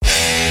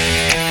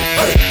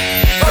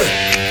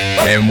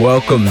And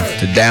welcome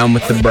to Down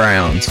with the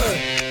Browns.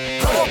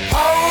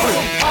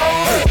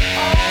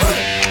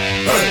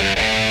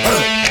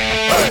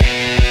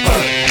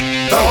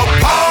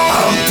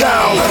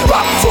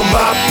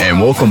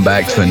 And welcome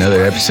back to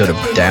another episode of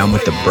Down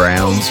with the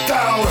Browns.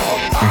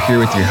 You're here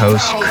with your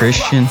host,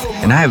 Christian,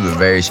 and I have a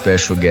very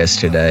special guest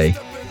today.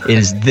 It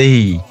is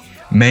the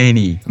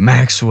Manny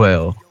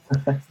Maxwell.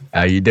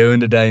 How you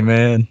doing today,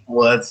 man?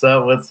 What's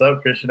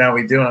up, Christian? How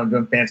we doing? I'm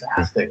doing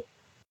fantastic.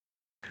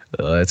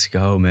 Let's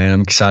go, man.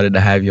 I'm excited to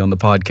have you on the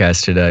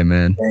podcast today,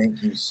 man.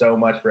 Thank you so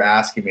much for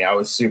asking me. I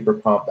was super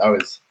pumped. I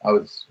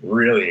was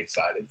really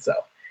excited. So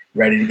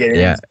ready to get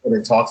into it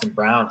and talk some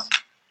Browns.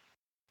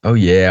 Oh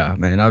yeah,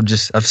 man. I've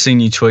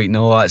seen you tweeting a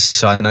lot,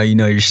 so I know you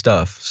know your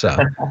stuff. So,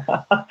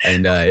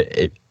 and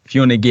if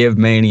you want to give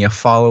Manny a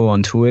follow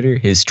on Twitter,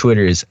 his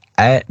Twitter is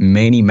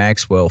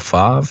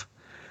 @MannyMaxwell5.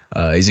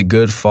 He's a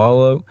good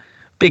follow.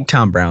 Big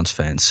time Browns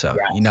fan, so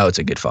you know it's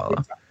a good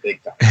follow.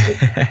 Big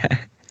time.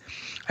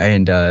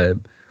 And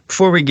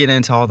before we get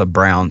into all the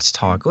Browns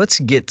talk, let's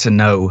get to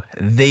know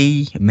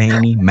the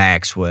Manny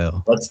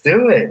Maxwell. Let's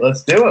do it.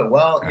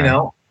 Well, you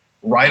know,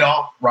 right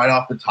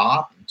off the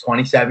top,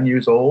 27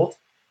 years old.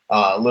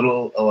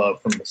 Little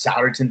from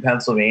Souderton,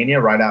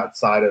 Pennsylvania, right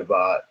outside of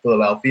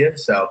Philadelphia.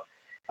 So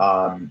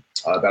about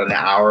an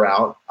hour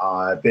out.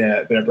 I've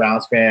been a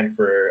Browns fan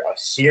for a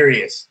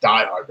serious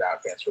diehard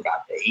Browns fans for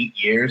about 9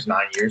 years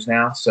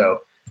now.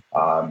 So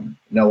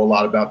know a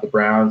lot about the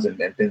Browns and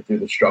been through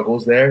the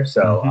struggles there.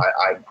 So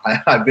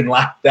I've been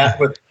laughed at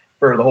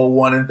for the whole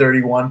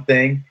 1-31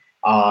 thing.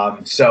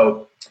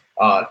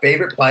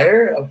 Favorite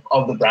player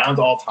of the Browns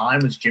all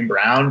time is Jim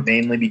Brown,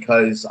 mainly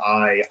because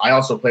I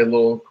also played a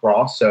little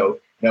lacrosse. So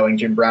knowing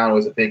Jim Brown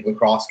was a big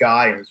lacrosse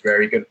guy and was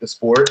very good at the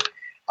sport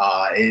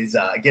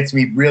gets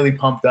me really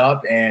pumped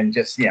up, and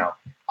just, you know,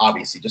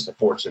 obviously just a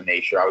force of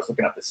nature. I was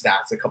looking up the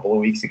stats a couple of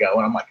weeks ago,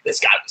 and I'm like, this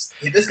guy was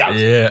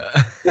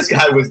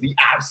the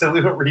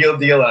absolute real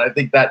deal. And I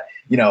think that,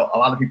 you know, a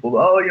lot of people,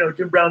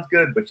 Jim Brown's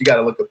good, but you got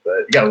to look up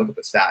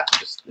the stats and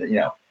just,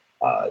 you know,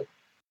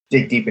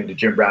 dig deep into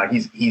Jim Brown.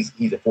 He's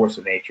a force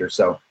of nature.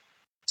 So,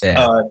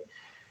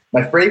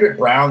 my favorite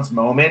Browns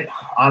moment,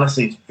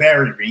 honestly, it's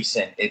very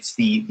recent. It's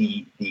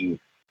the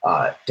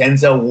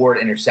Denzel Ward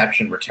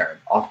interception return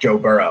off Joe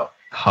Burrow.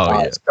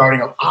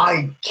 Starting up,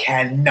 I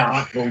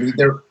cannot believe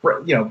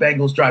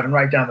Bengals driving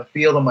right down the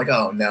field. I'm like,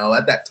 oh no!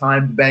 At that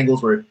time, the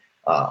Bengals were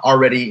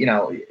already, you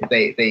know,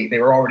 they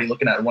were already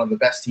looking at one of the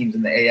best teams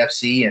in the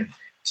AFC, and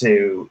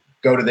to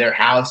go to their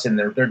house and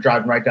they're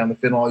driving right down the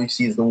field. And all you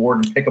see is the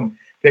Warden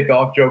pick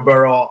off Joe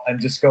Burrow and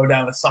just go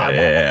down the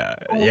sideline.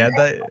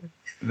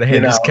 They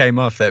had just came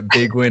off that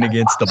big win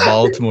against the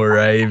Baltimore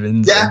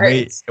Ravens,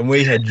 and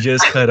we had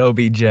just cut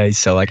OBJ,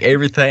 so like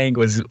everything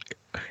was.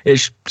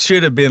 It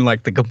should have been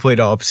like the complete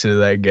opposite of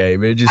that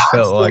game. It just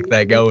felt like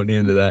that going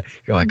into that.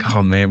 You're like,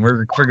 oh man,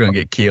 we're gonna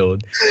get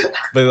killed.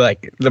 But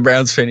like the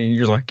Browns fan,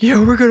 you're like, yeah,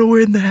 we're gonna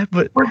win that.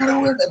 But we're gonna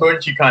win that.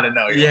 But you kind of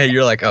know.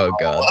 You're like, oh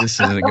god, this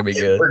isn't gonna be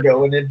good. We're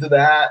going into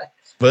that.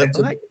 But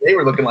they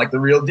were looking like the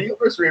real deal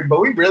this week,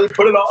 but we really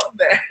put it on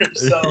there.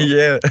 So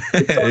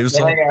it was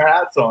hang our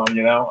hats on.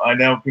 You know, I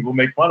know people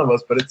make fun of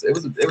us, but it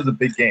was a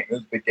big game. It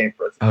was a big game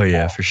for us. Oh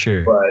yeah, for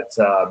sure. But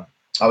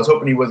I was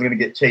hoping he wasn't going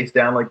to get chased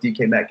down like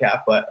DK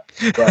Metcalf, but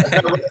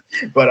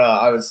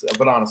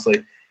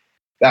honestly,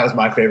 that was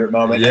my favorut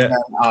moment. Yeah.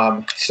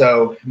 And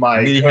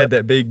then, he had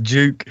that big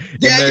juke in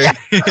there.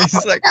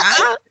 He's like,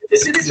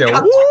 let's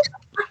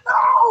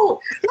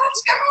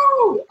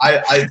go!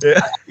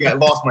 I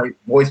lost my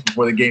voice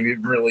before the game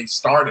even really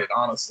started.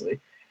 Honestly,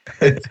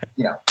 it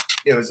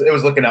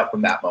was looking up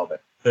from that moment.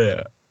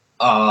 Yeah.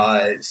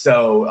 My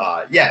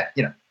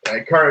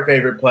current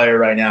favorite player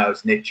right now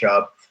is Nick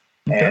Chubb.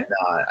 Okay. And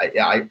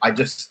I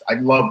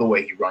love the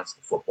way he runs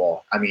the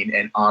football. I mean,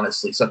 and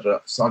honestly, such a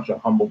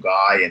humble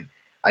guy. And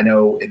I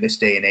know in this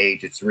day and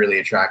age, it's really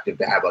attractive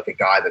to have like a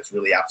guy that's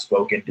really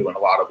outspoken, doing a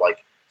lot of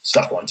like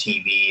stuff on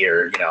TV,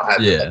 or, you know,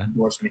 having like,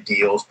 endorsement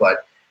deals.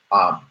 But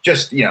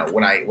just, you know,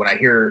 when I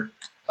hear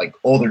like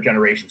older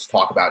generations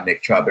talk about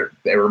Nick Chubb, it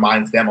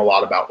reminds them a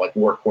lot about like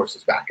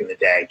workhorses back in the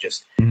day.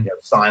 Just you know,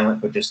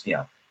 silent, but just, you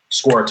know,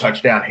 score a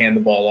touchdown, hand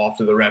the ball off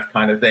to the ref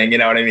kind of thing. You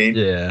know what I mean?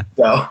 Yeah.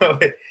 So,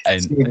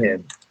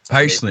 and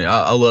personally,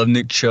 I love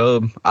Nick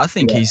Chubb. I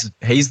think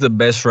he's the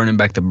best running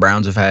back the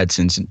Browns have had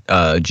since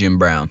Jim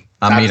Brown.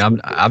 I mean,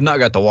 I've not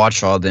got to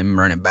watch all them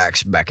running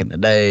backs back in the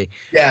day.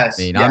 Yes.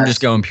 I mean, I'm just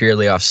going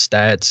purely off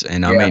stats,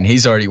 and I mean,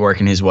 he's already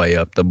working his way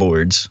up the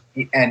boards.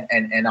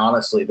 And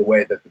honestly, the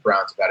way that the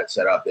Browns have got it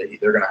set up,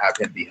 they're going to have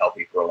him be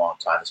healthy for a long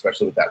time,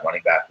 especially with that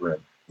running back room.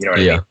 You know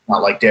what I mean?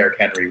 Not like Derrick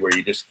Henry, where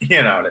you just,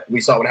 you know,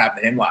 we saw what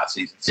happened to him last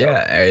season. So.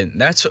 Yeah,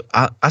 and that's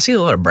I see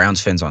a lot of Browns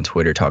fans on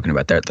Twitter talking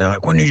about that. They're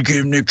like, "When you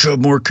give Nick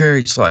Chubb more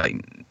carries?"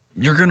 Like,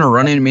 you're gonna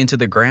run him into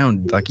the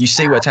ground. Like, you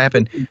see what's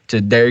happened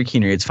to Derrick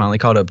Henry. It's finally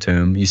caught up to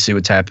him. You see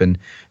what's happened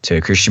to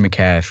Christian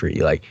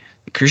McCaffrey. Like,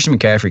 Christian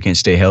McCaffrey can't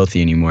stay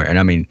healthy anymore. And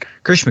I mean,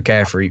 Christian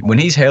McCaffrey, when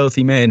he's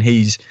healthy, man,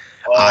 he's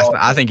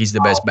I think he's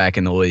the best back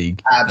in the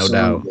league, no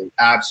doubt.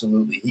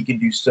 Absolutely. He can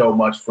do so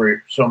much for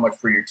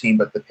your team,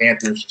 but the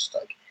Panthers just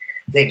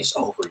they just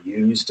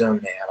overused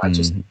him, man. I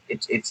just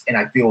it's and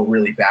I feel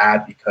really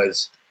bad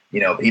because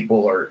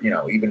people are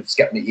even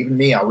skeptical. Even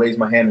me, I'll raise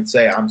my hand and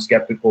say I'm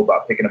skeptical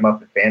about picking him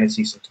up in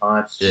fantasy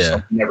sometimes.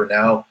 You never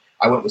know.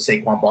 I went with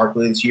Saquon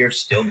Barkley this year,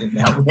 still didn't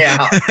help me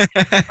out.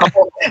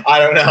 I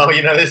don't know.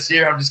 This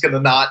year I'm just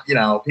gonna not.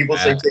 People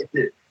say take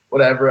it,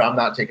 whatever. I'm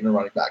not taking the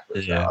running back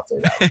first. I'll say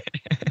that.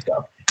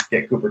 So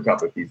get Cooper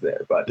Kupp if he's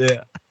there, but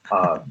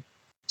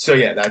So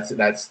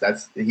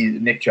that's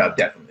Nick Chubb,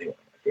 definitely one of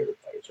my favorite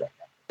players right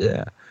now.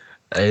 Yeah,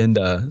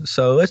 and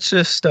so let's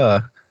just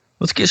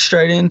let's get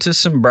straight into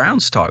some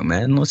Browns talk,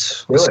 man.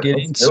 Let's get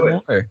into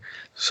some more.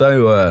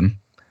 So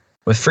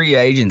with free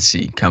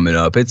agency coming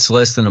up, it's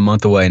less than a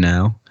month away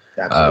now.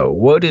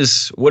 What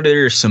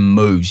are some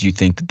moves you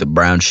think that the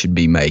Browns should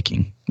be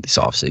making this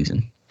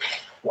offseason?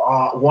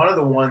 One of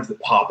the ones that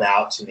pop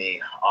out to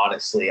me,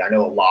 honestly, I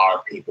know a lot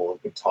of people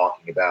have been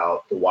talking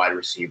about the wide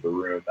receiver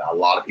room. A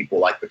lot of people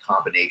like the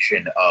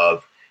combination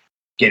of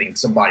getting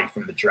somebody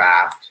from the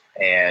draft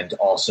and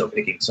also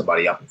picking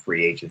somebody up in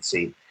free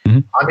agency. Mm-hmm.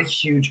 I like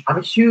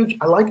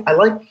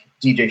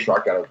DJ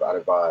Shark out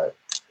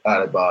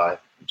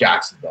of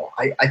Jacksonville.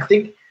 I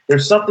think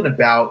there's something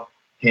about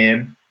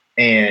him,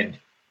 and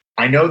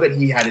I know that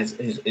he had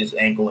his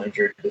ankle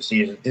injured this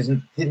season.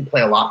 Didn't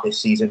play a lot this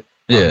season.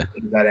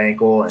 That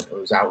ankle, and it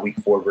was out week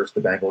 4 versus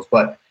the Bengals.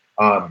 But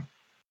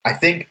I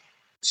think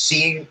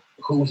seeing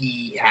who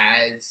he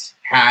has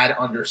had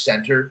under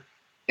center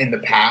in the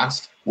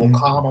past will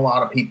calm a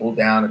lot of people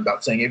down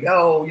about saying,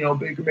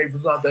 Baker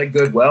Mayfield's not that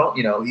good. Well,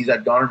 he's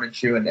at Garner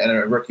Minshew and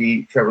a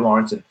rookie, Trevor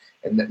Lawrence, and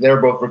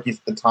they're both rookies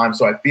at the time.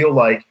 So I feel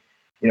like,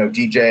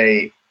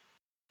 DJ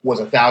was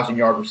a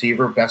 1,000-yard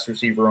receiver, best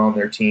receiver on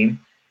their team.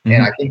 Mm-hmm.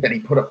 And I think that he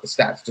put up the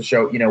stats to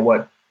show,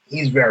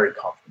 he's very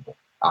comfortable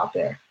out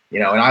there,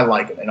 and I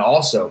like him. And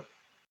also,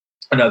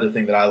 another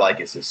thing that I like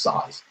is his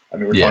size. I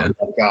mean, we're talking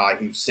about a guy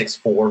who's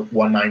 6'4",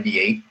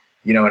 198.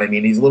 You know what I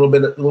mean? He's a little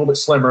bit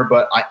slimmer,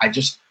 but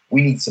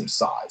we need some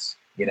size,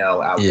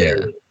 out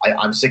there.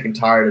 I'm sick and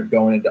tired of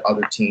going into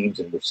other teams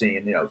and we're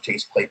seeing,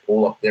 Chase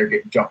Claypool up there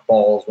getting jump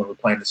balls when we're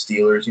playing the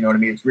Steelers. You know what I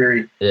mean? It's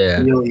really,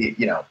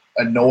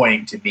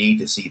 annoying to me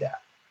to see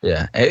that.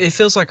 Yeah, it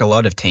feels like a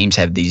lot of teams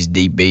have these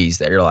DBs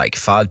that are like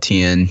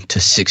 5'10" to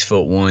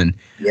 6'1".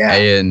 Yeah,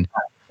 and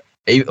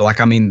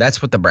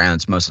that's what the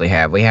Browns mostly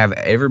have. We have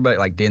everybody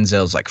like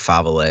Denzel's like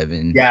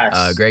 5'11".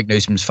 Yes. Greg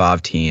Newsome's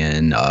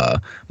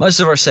 5'10". Most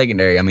of our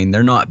secondary,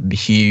 they're not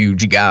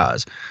huge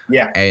guys.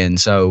 Yeah, and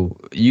so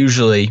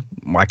usually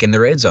like in the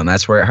red zone,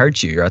 that's where it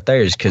hurts you right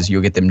there, is because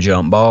you'll get them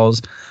jump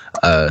balls.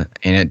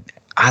 And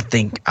I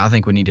think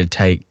we need to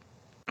take.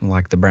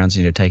 Like the Browns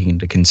need to take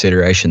into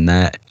consideration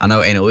that. I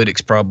know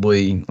analytics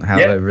probably,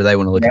 however they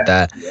want to look at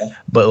that,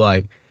 but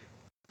like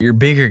your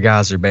bigger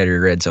guys are better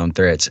red zone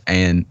threats.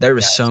 And there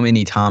was so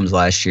many times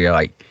last year,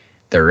 like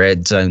the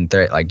red zone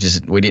threat, like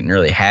just we didn't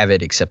really have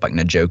it except like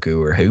Njoku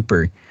or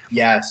Hooper.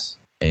 Yes.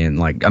 And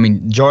like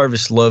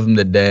Jarvis, love him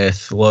to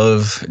death,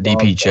 love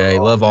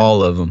DPJ, love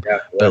all of them,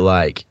 but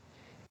like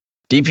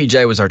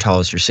DPJ was our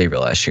tallest receiver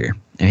last year,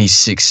 and he's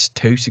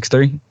 6'2",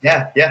 6'3".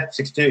 Yeah,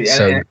 6'2". Yeah,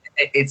 so,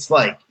 it's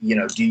like,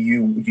 do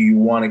you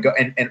want to go?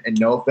 And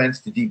no offense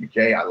to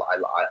DPJ,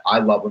 I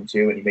love him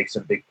too, and he makes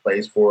some big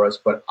plays for us.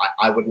 But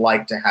I would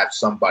like to have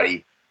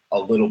somebody a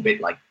little bit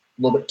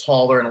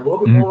taller and a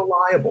little bit more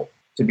reliable,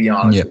 to be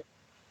honest. With you.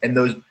 And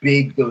those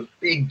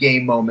big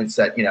game moments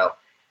that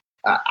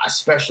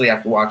especially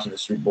after watching the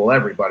Super Bowl,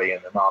 everybody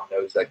and their mom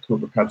knows that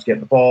Cooper Kupp's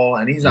getting the ball,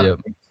 and he's not the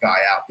biggest guy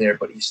out there,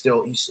 but he's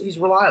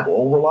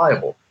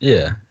reliable.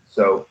 Yeah.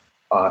 So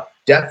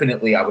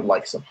definitely, I would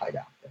like some height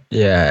out there.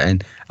 Yeah,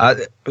 and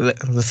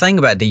the thing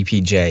about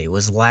DPJ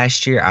was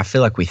last year, I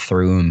feel like we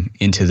threw him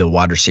into the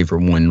wide receiver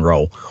 1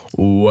 role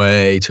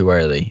way too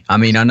early. I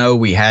know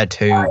we had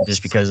to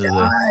just because of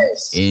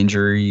the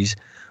injuries,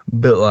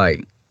 but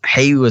like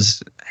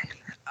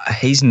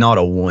he's not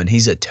a 1.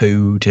 He's a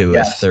 2 to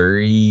a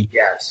 3.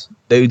 Yes.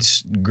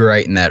 Dude's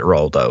great in that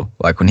role, though.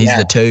 Like, when he's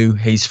the 2,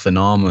 he's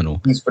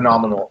phenomenal. He's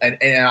phenomenal. And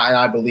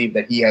I believe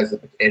that he has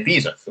if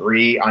he's a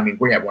 3,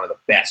 we have one of the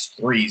best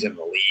 3s in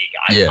the league.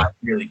 I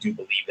really do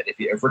believe that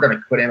if we're going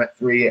to put him at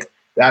 3,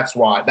 that's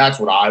what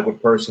I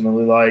would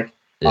personally like.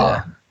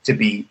 To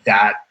be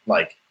that,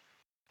 like,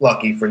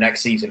 lucky for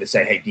next season to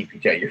say, hey,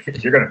 DPJ,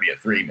 you're going to be a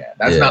 3, man.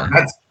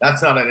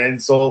 That's not an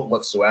insult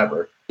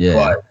whatsoever. Yeah.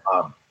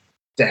 But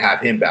to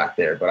have him back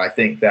there. But I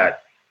think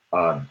that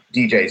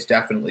DJ is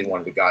definitely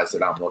one of the guys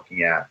that I'm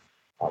looking at.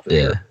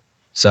 Sure.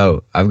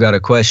 So I've got a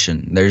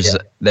question.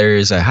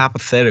 There's a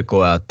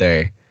hypothetical out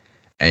there,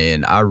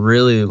 and I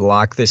really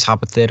like this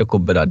hypothetical,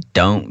 but I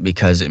don't,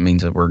 because it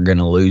means that we're going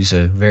to lose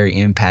a very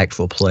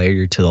impactful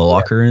player to the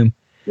locker room.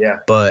 Yeah.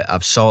 But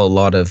I've saw a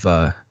lot of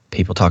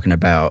people talking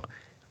about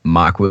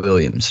Mike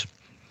Williams.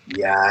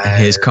 Yeah.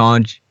 His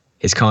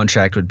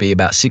contract would be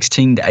about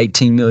 $16 to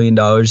 $18 million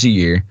a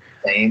year.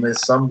 Same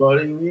as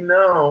somebody we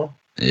know.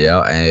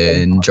 Yeah,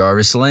 and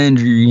Jarvis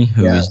Landry,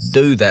 who is Yes.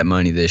 due that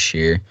money this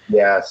year.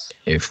 Yes.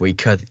 If we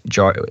cut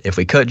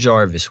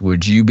Jarvis,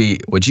 would you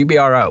be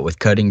all right with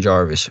cutting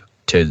Jarvis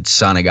to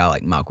sign a guy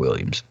like Mike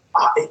Williams?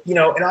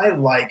 And I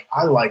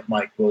like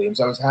Mike Williams.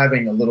 I was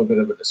having a little bit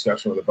of a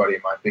discussion with a buddy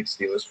of mine, big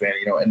Steelers fan,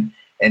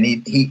 and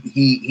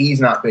he's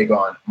not big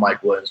on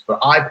Mike Williams, but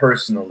I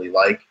personally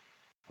like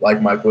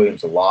Mike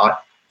Williams a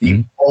lot.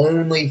 The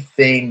only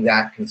thing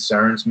that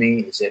concerns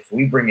me is if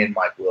we bring in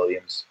Mike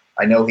Williams.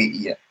 I know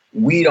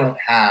we don't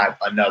have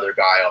another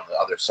guy on the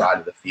other side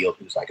of the field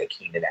who's like a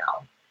Keenan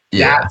Allen.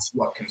 Yeah. That's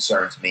what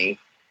concerns me,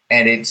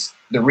 and it's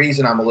the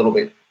reason I'm a little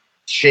bit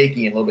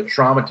shaky and a little bit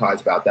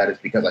traumatized about that is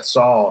because I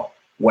saw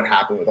what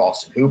happened with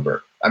Austin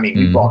Hooper. I mean,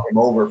 we brought him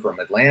over from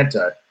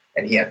Atlanta,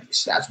 and he had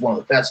these stats, one of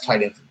the best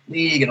tight ends in the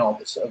league, and all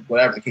this,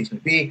 whatever the case may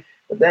be.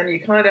 But then you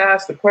kind of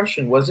ask the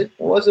question: was it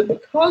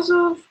because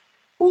of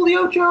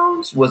Julio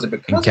Jones? Was it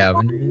because of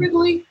Calvin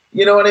Ridley?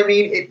 You know what I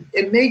mean?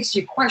 It makes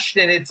you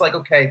question it. It's like,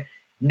 okay,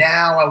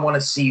 now I want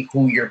to see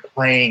who you're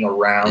playing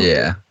around.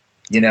 Yeah.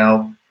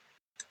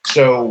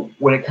 So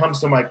when it comes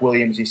to Mike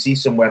Williams, you see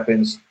some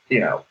weapons.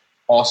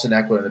 Austin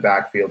Eckler in the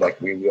backfield, like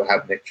we will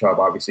have Nick Chubb,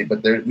 obviously,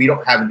 but we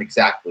don't have him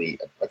exactly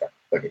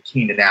like a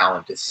Keenan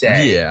Allen to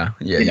say. Yeah.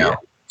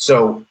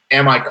 So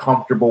am I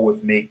comfortable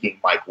with making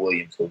Mike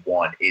Williams the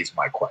one is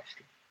my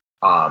question.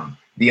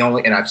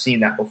 And I've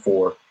seen that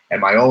before, and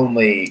my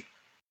only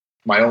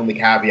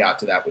caveat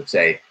to that would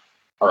say,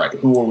 all right,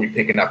 who are we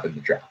picking up in the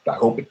draft? I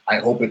hope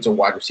it's a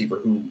wide receiver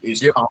who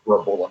is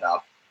comparable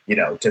enough,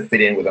 to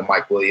fit in with a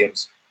Mike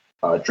Williams,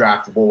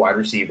 draftable wide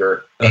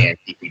receiver and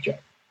DPJ.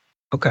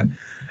 Okay.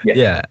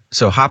 Yeah.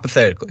 So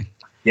hypothetically,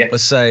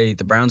 let's say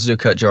the Browns do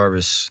cut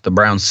Jarvis. The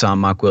Browns sign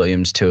Mike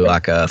Williams to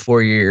like a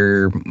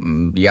 4-year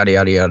yada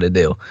yada yada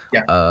deal.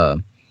 Yeah.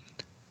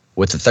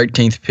 With the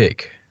 13th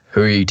pick,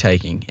 who are you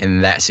taking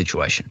in that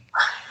situation?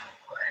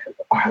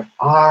 I'm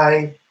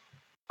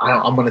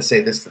going to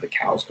say this to the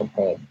cows come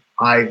home.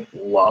 I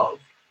love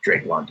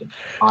Drake London.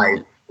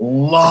 And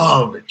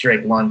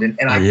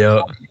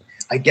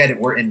I get it.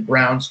 We're in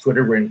Browns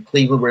Twitter. We're in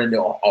Cleveland. We're in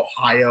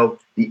Ohio,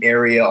 the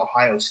area,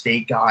 Ohio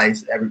State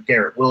guys.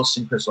 Garrett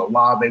Wilson, Chris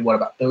Olave. What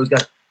about those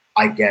guys?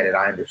 I get it.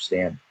 I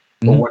understand.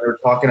 But when we're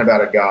talking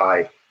about a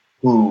guy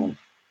who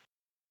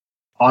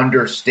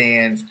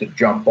understands the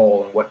jump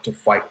ball and what to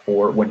fight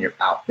for when you're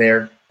out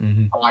there,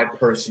 I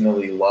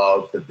personally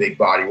love the big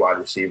body wide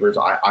receivers.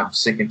 I'm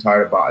sick and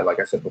tired about,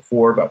 like I said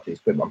before, about these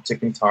people. I'm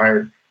sick and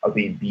tired of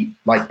being beat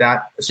like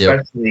that.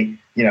 Especially,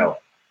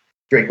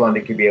 Drake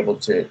London can be able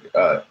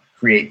to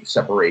create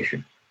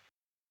separation.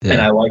 Yeah.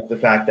 And I like the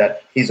fact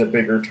that he's a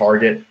bigger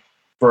target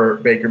for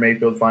Baker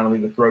Mayfield finally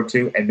to throw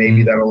to, and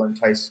maybe that'll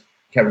entice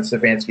Kevin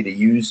Stefanski to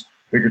use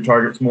bigger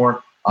targets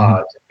more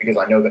because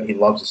I know that he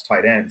loves his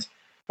tight ends.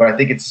 But I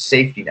think it's a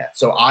safety net.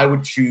 So I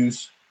would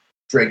choose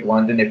Drake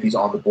London if he's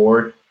on the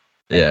board.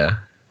 Yeah.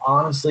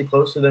 Honestly,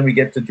 closer than we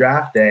get to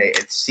draft day,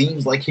 it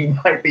seems like he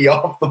might be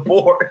off the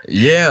board.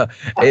 Yeah,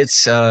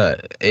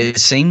 it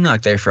seemed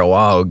like there for a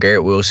while.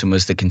 Garrett Wilson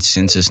was the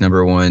consensus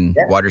number one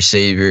wide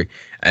receiver,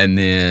 and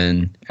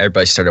then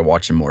everybody started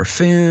watching more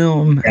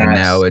film, and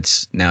now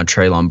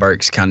Treylon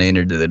Burks kind of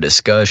entered the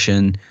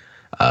discussion.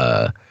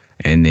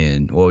 And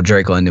then,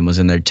 Drake London was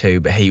in there too,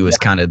 but he was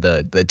kind of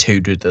the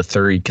 2 to the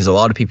 3 because a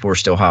lot of people were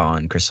still high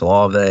on Chris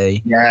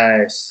Olave.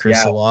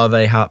 Chris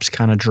Olave hops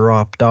kind of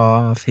dropped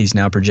off. He's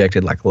now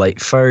projected like late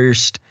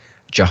first.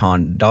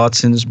 Jahan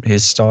Dotson's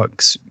his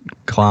stock's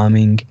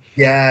climbing.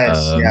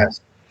 Yes.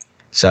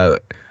 So,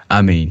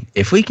 I mean,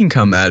 if we can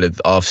come out of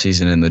the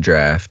offseason in the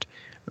draft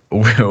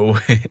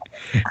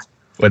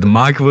with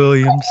Mike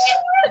Williams.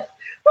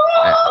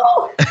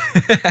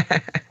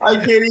 I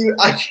can't even.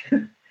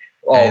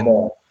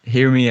 Man.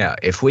 Hear me out.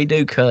 If we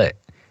do cut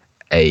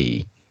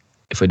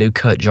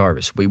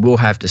Jarvis, we will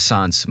have to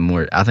sign some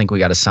more. I think we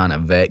got to sign a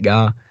vet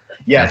guy.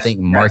 Yes. I think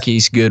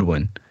Marquise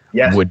Goodwin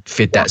would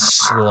fit that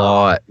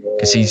slot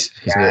because he's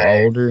a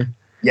little older.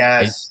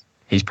 Yes.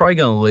 He's probably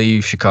going to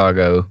leave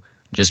Chicago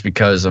just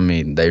because,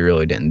 they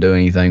really didn't do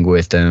anything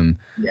with him.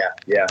 Yeah.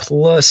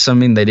 Plus,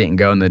 they didn't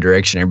go in the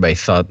direction everybody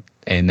thought,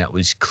 and that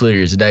was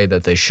clear as day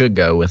that they should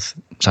go with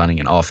signing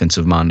an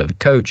offensive-minded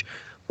coach.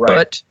 Right.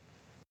 But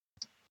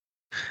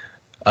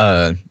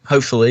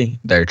hopefully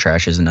their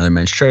trash is another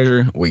man's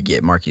treasure. We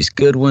get Marquise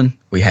Goodwin.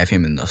 We have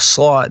him in the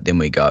slot. Then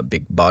we got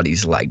big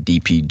bodies like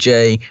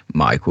DPJ,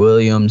 Mike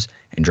Williams,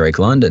 and Drake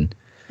London.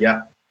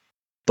 Yeah.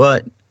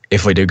 But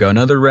if we do go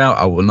another route,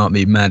 I will not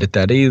be mad at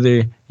that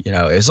either.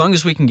 As long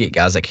as we can get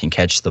guys that can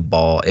catch the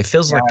ball. It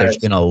feels like there's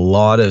been a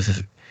lot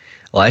of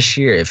 – last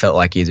year it felt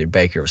like either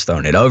Baker was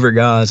throwing it over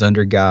guys,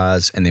 under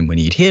guys, and then when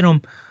he'd hit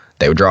them,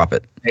 they would drop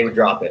it.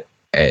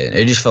 And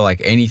it just felt like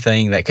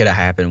anything that could have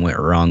happened went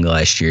wrong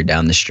last year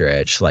down the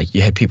stretch. Like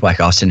you had people like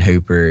Austin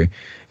Hooper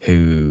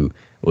who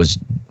was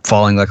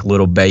falling like a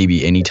little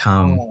baby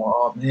anytime.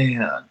 Oh,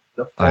 man.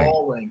 The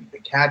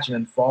catching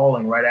and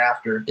falling right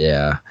after.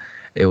 Yeah.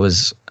 It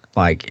was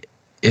like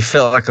it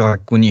felt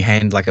like when you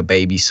hand like a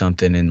baby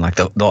something and like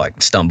they'll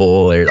like stumble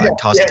or like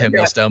toss it to him,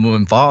 they'll stumble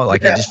and fall.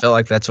 Like it just felt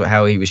like that's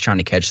how he was trying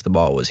to catch the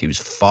ball, was he was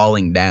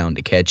falling down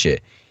to catch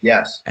it.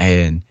 Yes.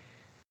 And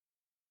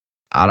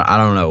I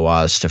don't know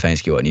why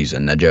Stefanski wasn't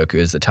using Njoku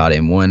as the tight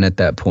end one at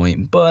that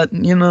point, but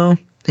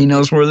he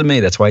knows more than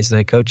me. That's why he's the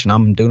head coach, and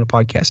I'm doing a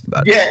podcast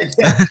about it.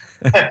 Yeah.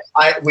 And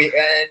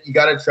you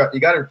gotta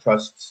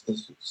trust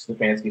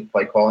Stefanski's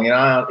play calling,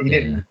 and he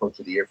didn't win Coach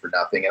of the Year for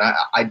nothing. And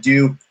I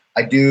do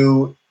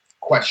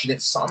question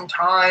it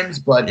sometimes,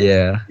 but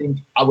I think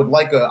I would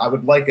like a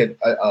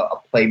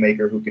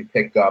playmaker who can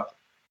pick up.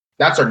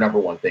 That's our number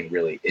one thing,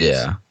 really.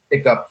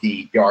 Pick up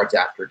the yards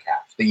after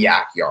catch, the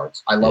yak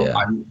yards. I love.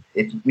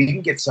 If we can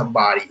get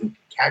somebody who can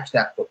catch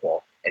that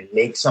football and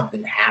make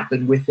something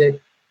happen with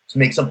it, to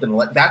make something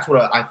that's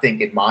what I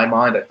think in my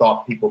mind. I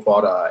thought people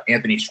thought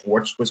Anthony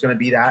Schwartz was going to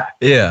be that.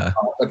 Yeah,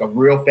 like a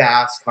real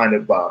fast kind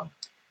of.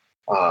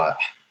 I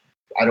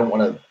don't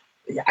want to.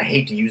 I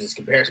hate to use this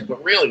comparison,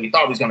 but really, we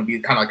thought he was going to be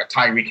kind of like a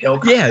Tyreek Hill.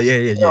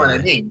 You know what I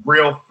mean?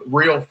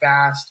 Real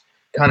fast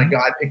kind of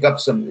guy. Pick up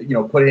some,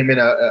 put him in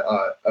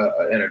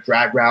a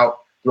drag route,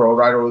 throw it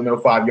right over the middle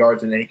 5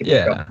 yards, and then he can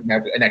pick up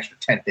an extra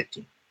 10,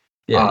 15.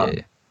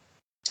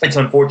 It's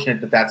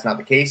unfortunate that that's not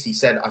the case. He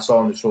said, I saw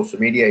on the social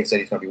media, he said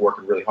he's going to be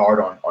working really hard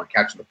on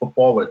catching the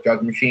football with a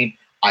jug machine.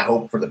 I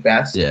hope for the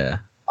best. Yeah.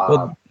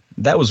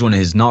 That was one of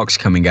his knocks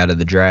coming out of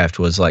the draft,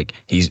 was like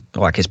he's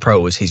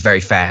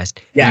very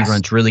fast. Yes. He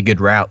runs really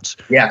good routes.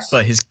 Yes.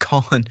 But his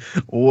con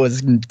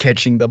was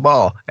catching the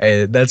ball.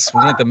 And that's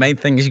one of the main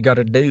things you got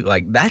to do.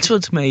 Like, that's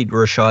what's made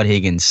Rashad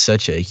Higgins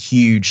such a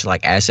huge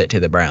asset to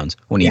the Browns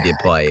when he did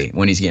play,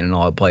 when he's getting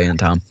all the playing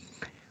time,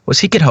 was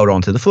he could hold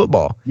on to the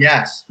football.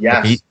 Yes.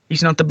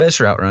 He's not the best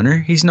route runner.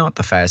 He's not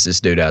the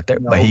fastest dude out there,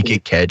 but he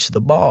could catch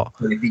the ball.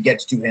 But if he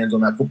gets 2 hands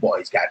on that football,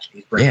 he's catching.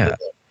 He's bringing it.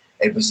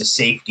 It was a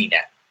safety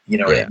net.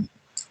 What I mean?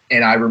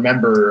 And I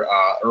remember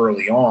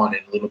early on,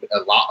 and a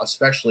lot,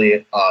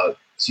 especially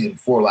season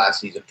 4 last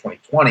season,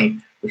 2020,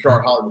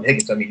 Rashard Hollywood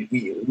Higgins. I mean,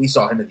 we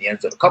saw him in the end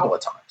zone a couple of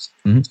times.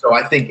 Mm-hmm. So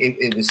I think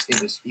it was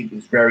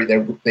very.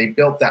 They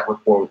built that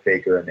rapport with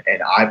Baker,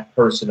 and I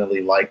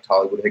personally liked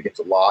Hollywood Higgins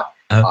a lot.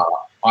 I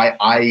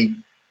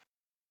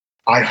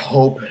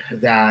hope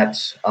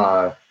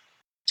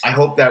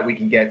that we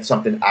can get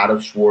something out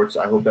of Schwartz.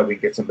 I hope that we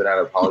can get something out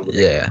of Hollywood.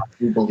 Yeah. I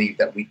do believe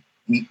that the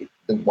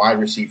wide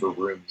receiver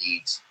room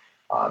needs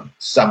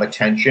some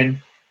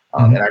attention.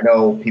 And I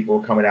know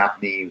people are coming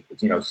at me,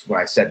 when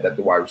I said that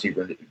the wide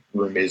receiver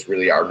room is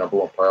really our number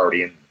one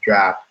priority in the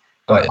draft.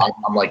 But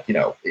I'm like,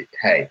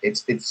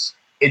 it's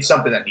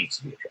something that needs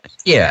to be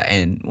addressed. Yeah,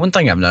 and one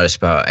thing I've noticed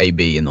about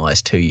AB in the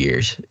last 2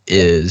 years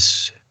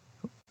is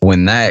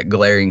when that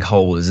glaring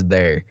hole is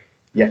there,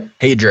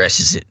 he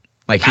addresses it.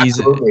 Like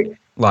Absolutely.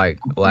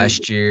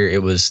 Last year,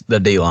 it was the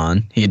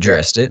D-line. He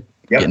addressed it,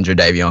 getting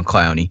Jadeveon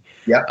Clowney.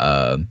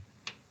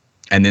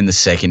 And then the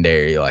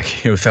secondary,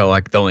 it felt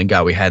like the only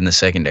guy we had in the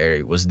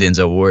secondary was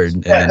Denzel Ward,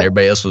 and then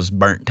everybody else was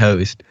burnt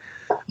toast.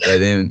 But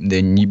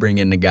then you bring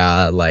in the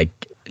guy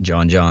like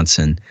John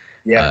Johnson.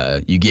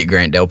 You get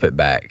Grant Delpit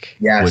back,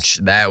 which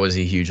that was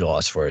a huge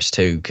loss for us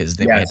too, because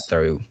then we had to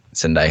throw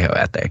Sendejo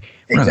out there.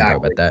 We're not going to talk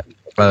about that.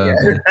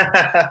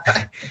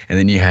 And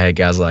then you had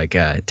guys like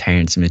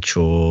Terrence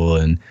Mitchell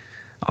and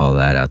all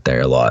that out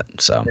there a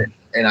lot. So.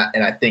 And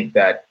I think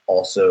that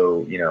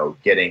also,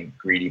 getting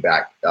Greedy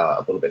back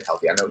a little bit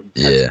healthy. I know.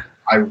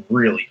 I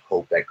really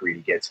hope that Greedy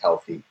gets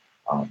healthy.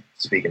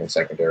 Speaking of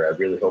secondary, I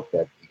really hope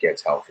that he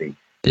gets healthy.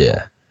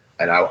 Yeah.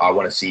 And I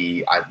want to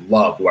see. I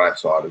loved what I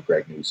saw out of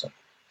Greg Newsome.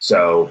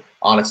 So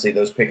honestly,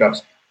 those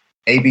pickups,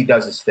 AB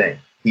does his thing.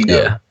 He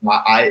knows.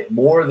 I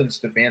more than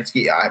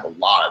Stefanski, I have a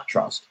lot of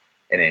trust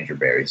in Andrew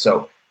Berry.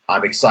 So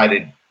I'm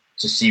excited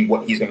to see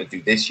what he's going to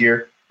do this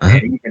year.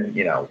 And even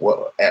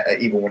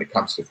even when it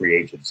comes to free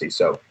agency.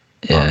 So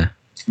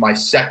my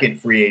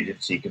second free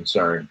agency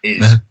concern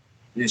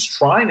is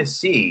trying to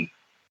see.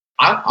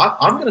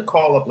 I'm going to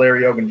call up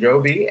Larry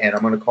Ogunjobi and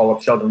I'm going to call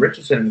up Sheldon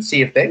Richardson and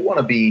see if they want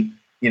to be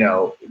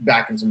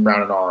back in some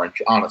brown and orange.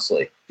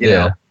 Honestly,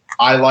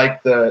 I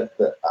like the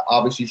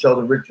obviously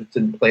Sheldon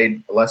Richardson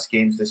played less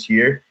games this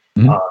year.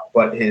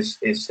 But his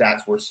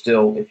stats were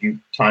still, if you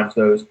times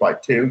those by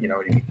 2,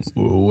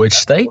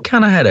 which they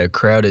kind of had a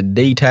crowded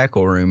D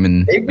tackle room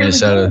in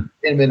Minnesota.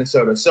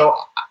 So,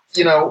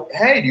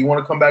 hey, do you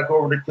want to come back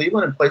over to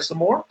Cleveland and play some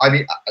more? I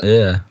mean,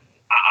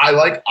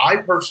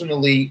 I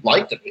personally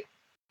liked him.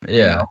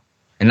 Yeah,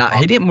 and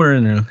he didn't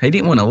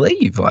want to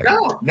leave.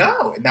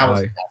 No, and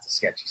that's a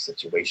sketchy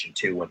situation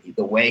too. When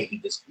the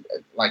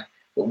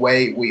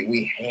way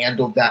we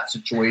handled that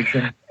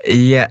situation.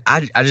 Yeah,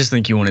 I just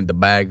think he wanted the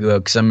bag, though,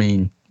 because, I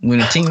mean,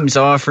 when a team's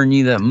offering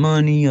you that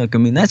money,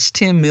 that's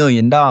 $10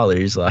 million.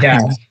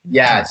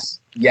 Yes.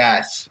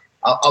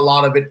 A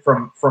lot of it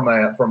from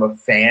a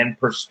fan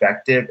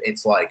perspective,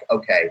 it's like,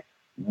 okay,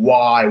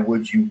 why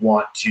would you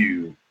want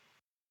to,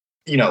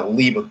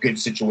 leave a good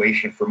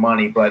situation for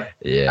money? But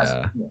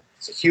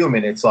as a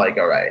human, it's like,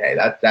 all right, hey,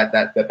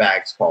 that the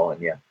bag's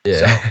calling you.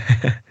 Yeah.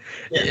 So,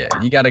 yeah,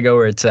 you got to go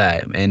where it's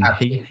at, and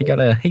he got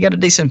a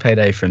decent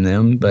payday from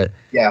them, but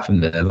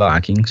from the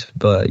Vikings.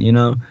 But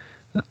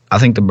I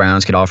think the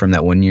Browns could offer him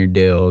that 1 year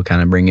deal,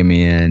 kind of bring him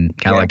in,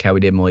 kind of like how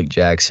we did Malik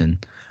Jackson.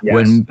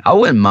 Yes. I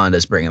wouldn't mind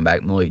us bringing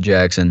back Malik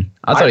Jackson.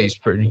 I thought he's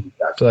pretty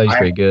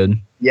good.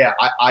 Yeah,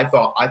 I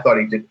thought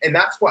he did, and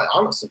that's why,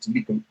 honestly, to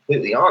be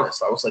completely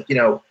honest, I was like,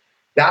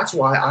 that's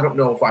why I don't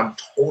know if I'm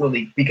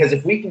totally, because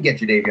if we can get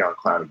Jadeveon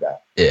Clowney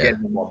back, get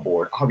him on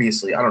board.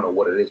 Obviously, I don't know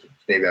what it is with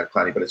Jadeveon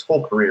Clowney, but his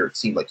whole career it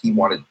seemed like he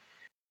wanted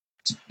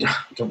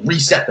to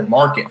reset the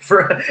market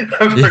for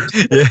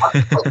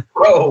like,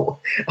 bro.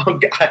 Oh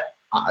God,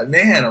 oh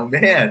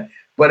man.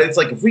 But it's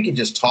like if we could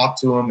just talk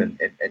to him and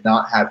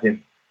not have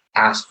him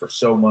ask for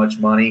so much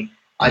money.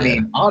 I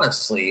mean,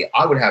 honestly,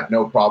 I would have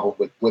no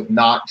problem with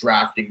not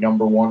drafting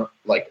number one,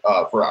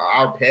 for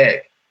our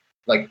pick.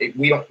 Like,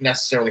 we don't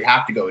necessarily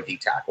have to go a D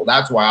tackle.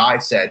 That's why I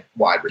said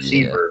wide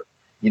receiver,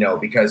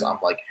 because I'm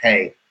like,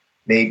 hey,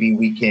 maybe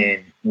we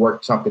can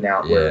work something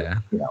out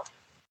where,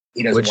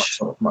 he doesn't want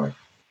so much money.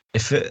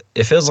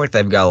 It feels like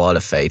they've got a lot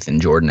of faith in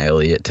Jordan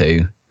Elliott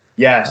too.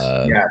 Yes.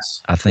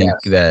 I think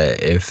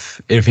that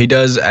if he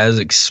does as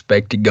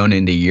expected going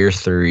into year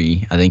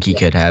 3, I think he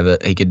could have a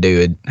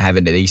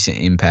decent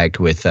impact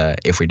with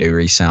if we do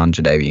re-sign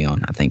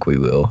Jadeveon. I think we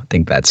will. I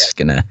think that's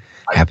gonna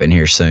happen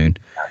here soon.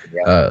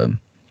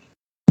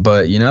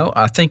 But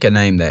I think a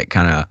name that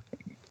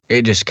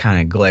just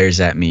kind of glares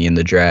at me in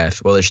the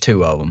draft. Well, there's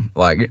 2 of them.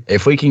 Like,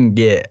 if we can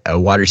get a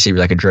wide receiver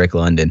like a Drake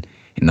London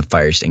in the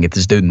first and get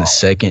this dude in the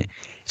second,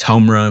 it's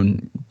home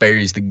run,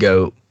 buries the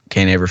GOAT,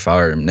 can't ever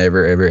fire him,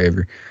 never, ever,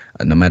 ever,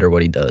 no matter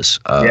what he does.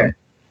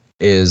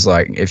 Is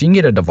like if you can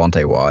get a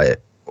Devontae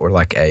Wyatt or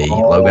like a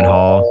Logan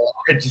Hall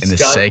in the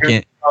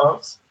second.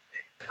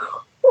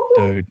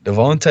 Dude,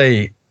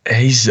 Devontae,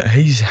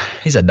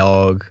 he's a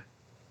dog.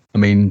 I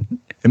mean,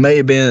 it may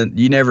have been,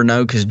 you never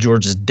know, because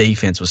Georgia's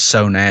defense was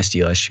so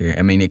nasty last year.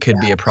 I mean, it could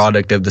be a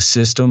product of the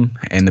system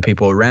and the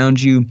people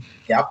around you.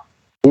 Yep.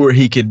 Or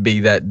he could be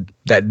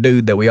that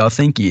dude that we all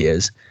think he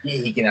is.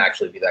 He can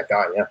actually be that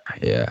guy,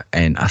 Yeah,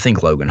 and I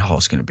think Logan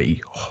Hall's going to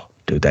be,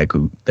 dude, that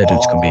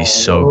dude's going to be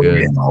so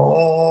Logan good.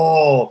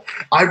 Hall.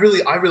 I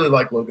really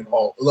like Logan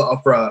Hall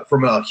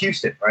from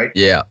Houston, right?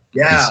 Yeah.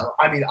 Yeah,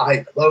 I mean,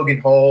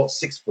 Logan Hall,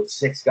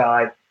 6'6"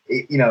 guy,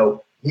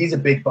 he's a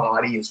big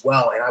body as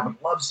well, and I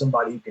would love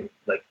somebody who can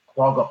like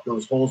clog up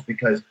those holes,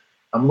 because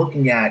I'm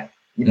looking at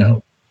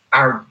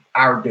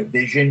our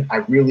division. I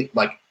really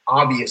like.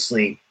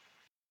 Obviously,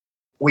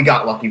 we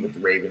got lucky with the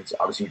Ravens.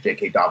 Obviously,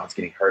 J.K. Dobbins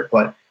getting hurt,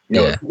 but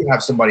if we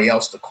have somebody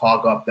else to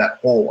clog up that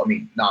hole, I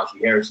mean,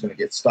 Najee Harris is going to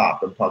get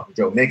stopped. I'm talking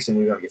Joe Mixon.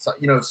 We're going to get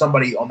stopped.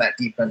 Somebody on that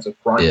defensive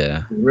front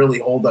can really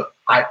hold up.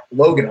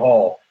 Logan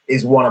Hall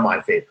is one of my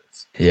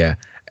favorites. Yeah.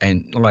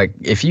 And like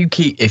if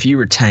you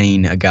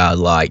retain a guy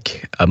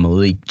like a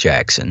Malik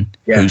Jackson,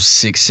 who's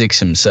 6'6"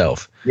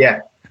 himself,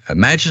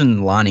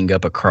 imagine lining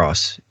up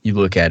across. You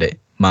look at it,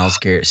 Myles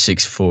Garrett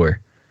 6'4",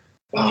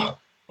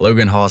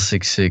 Logan Hall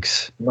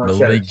 6'6",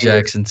 Malik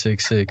Jackson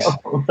 6'6",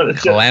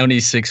 Clowney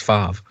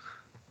 6'5".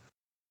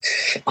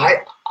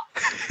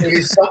 It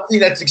is something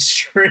that's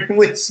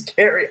extremely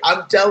scary.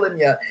 I'm telling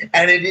you,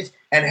 and it is.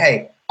 And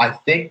hey, I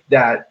think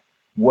that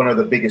one of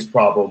the biggest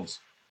problems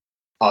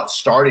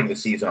starting the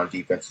season on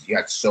defense is you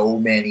had so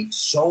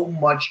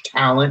much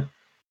talent.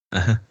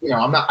 I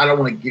don't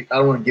want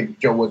to give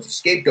Joe Woods a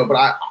scapegoat,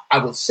 but I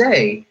will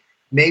say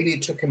maybe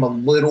it took him a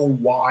little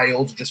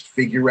while to just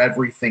figure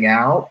everything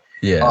out.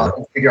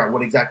 And figure out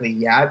what exactly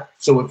he had.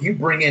 So if you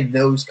bring in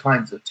those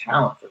kinds of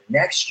talent for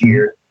next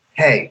year,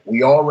 hey,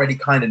 we already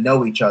kind of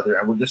know each other,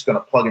 and we're just going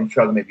to plug and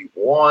chug maybe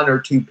 1 or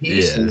 2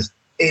 pieces.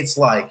 It's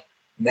like,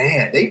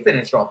 man, they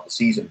finished off the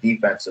season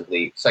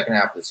defensively. Second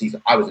half of the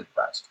season, I was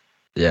impressed.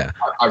 Yeah,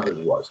 I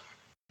really was.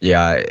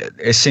 Yeah,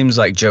 it seems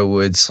like Joe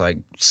Woods like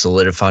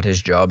solidified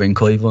his job in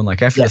Cleveland.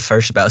 Like after the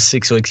first about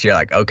 6 weeks, you're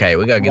like, okay,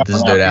 we gotta get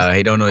this dude out.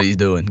 He don't know what he's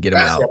doing. Get him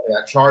out.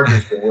 That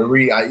Chargers thing where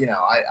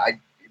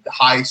the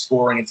high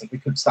scoring. It's like we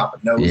couldn't stop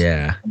a nose.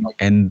 Yeah,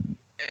 and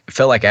it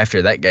felt like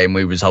after that game,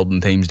 we was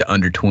holding teams to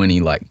under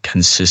 20 like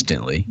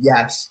consistently.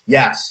 Yes.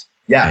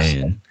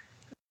 And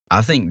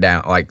I think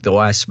down like the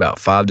last about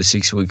 5 to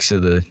 6 weeks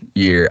of the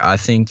year, I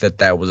think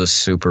that was a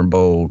Super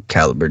Bowl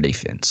caliber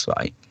defense.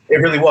 Like it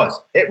really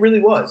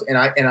was. And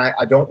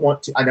I don't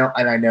want to. I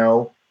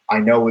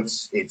know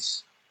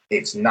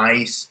it's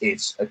nice.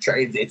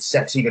 It's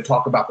sexy to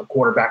talk about the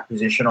quarterback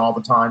position all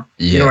the time.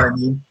 You know what I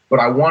mean? But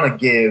I want to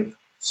give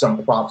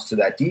some props to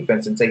that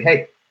defense and say,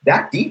 hey,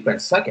 that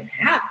defense second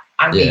half.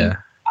 I mean,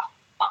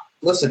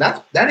 listen,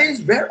 that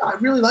is very. I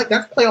really like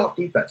that's playoff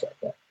defense right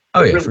there.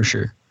 Oh yeah, for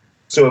sure.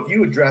 So if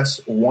you address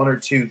 1 or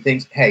 2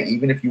 things, hey,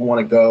 even if you want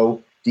to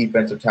go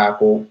defensive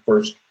tackle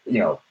first,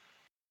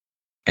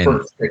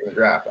 first pick in the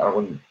draft, I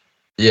wouldn't.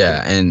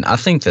 Yeah, and I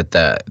think that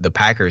the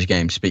Packers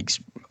game speaks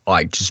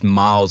like just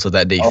miles of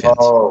that defense.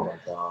 Oh my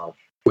gosh.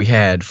 We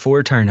had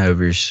 4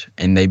 turnovers,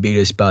 and they beat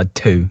us by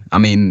 2. I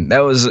mean,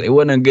 it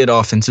wasn't a good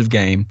offensive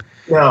game.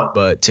 No.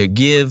 But to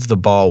give the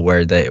ball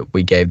where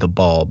we gave the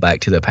ball back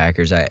to the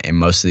Packers in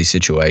most of these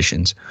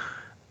situations,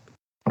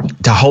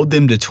 to hold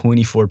them to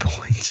 24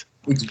 points.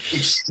 It's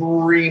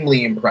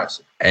extremely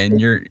impressive. And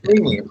you're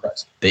extremely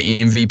impressive. The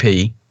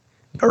MVP,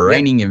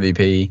 reigning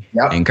MVP,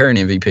 and current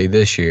MVP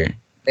this year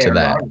to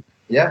that.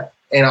 Yeah.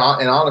 And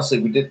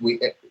honestly,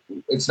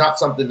 it's not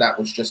something that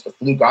was just a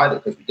fluke either,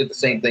 because we did the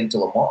same thing to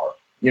Lamar.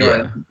 You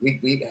know,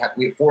 we had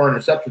 4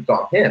 interceptions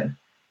on him,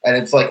 and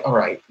it's like, all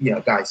right,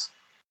 guys,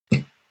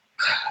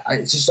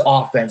 it's just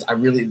offense. I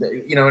really,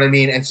 you know what I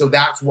mean? And so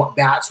that's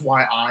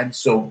why I'm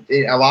so,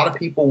 a lot of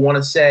people want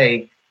to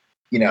say,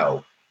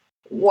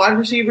 wide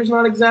receiver's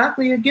not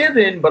exactly a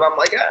given, but I'm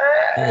like,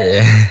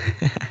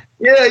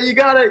 yeah, you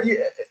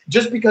gotta,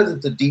 just because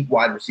it's a deep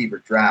wide receiver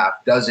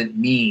draft doesn't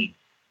mean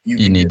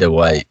you need to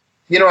wait.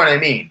 You know what I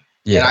mean?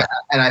 Yeah.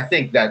 And I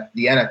think that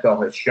the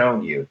NFL has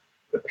shown you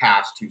the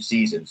past 2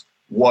 seasons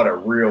what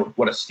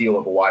a steal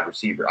of a wide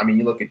receiver. I mean,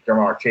 you look at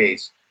Jamar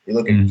Chase, you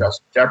look at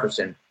Justin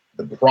Jefferson,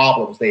 the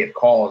problems they have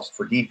caused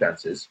for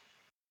defenses.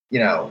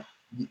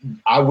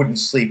 I wouldn't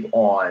sleep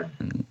on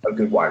a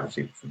good wide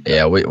receiver.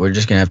 Yeah, we're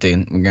just gonna have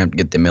to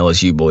get the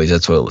LSU boys.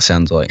 That's what it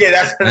sounds like. Yeah,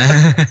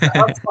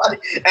 that's like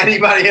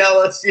anybody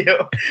LSU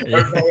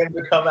or pay him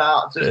to come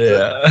out just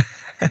to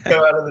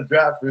go out of the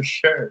draft for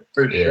sure.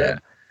 Yeah.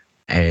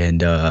 And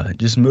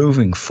just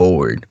moving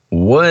forward,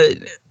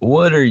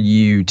 what are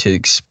you to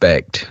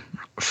expect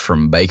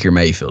from Baker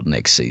Mayfield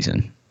next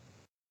season?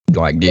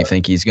 Like, do you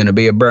think he's going to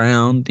be a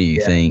Brown? Do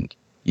you think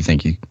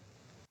he?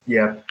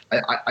 Yeah,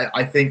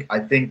 I think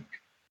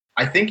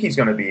he's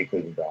going to be a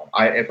Cleveland Brown.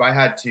 If I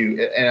had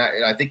to,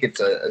 and I think it's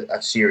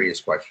a serious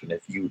question.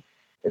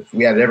 If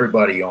we had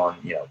everybody on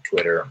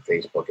Twitter and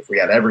Facebook, if we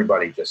had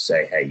everybody just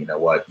say, hey, you know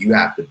what, you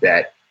have to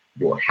bet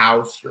your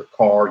house, your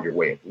car, your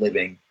way of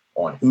living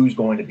on who's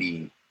going to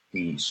be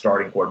the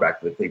starting quarterback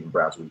for the Cleveland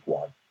Browns week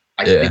 1.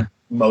 I think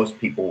most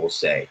people will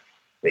say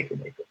Baker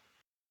Mayfield.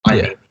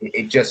 I mean,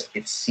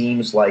 it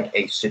seems like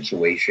a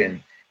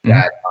situation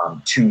that,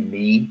 to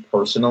me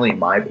personally, in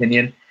my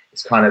opinion,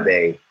 is kind of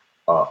a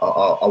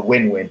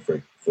win-win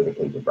for the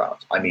Cleveland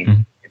Browns. I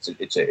mean,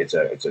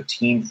 it's a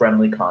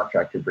team-friendly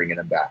contract you're bringing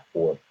him back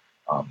for.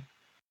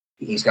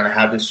 He's going to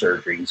have his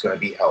surgery. He's going to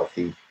be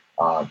healthy.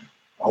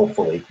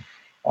 Hopefully,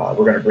 we're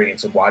going to bring in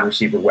some wide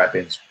receiver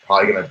weapons.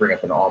 Probably going to bring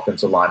up an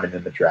offensive lineman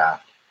in the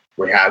draft.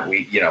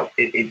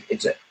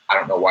 I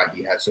don't know why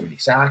he has so many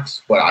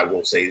sacks, but I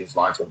will say his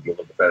line's going to be a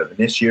little bit better than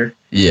this year.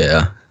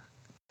 Yeah.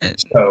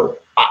 So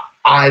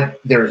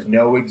there's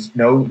no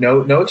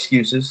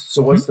excuses.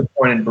 So what's the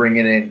point in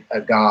bringing in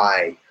a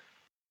guy?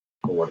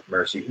 Lord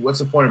mercy. What's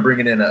the point of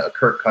bringing in a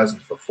Kirk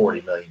Cousins for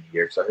 $40 million a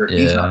year? So I heard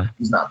he's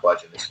not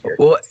budging this year.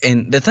 Well,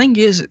 and the thing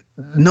is,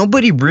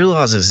 nobody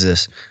realizes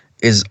this.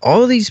 Is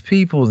all these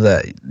people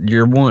that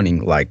you're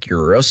wanting, like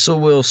your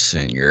Russell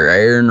Wilson, your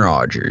Aaron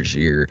Rodgers,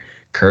 your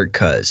Kirk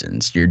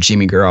Cousins, your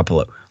Jimmy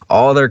Garoppolo,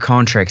 all their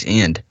contracts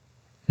end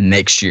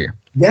next year.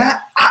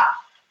 Yeah,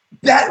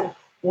 that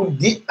would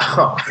be.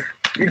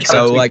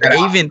 So, like,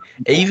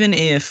 even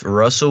if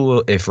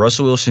Russell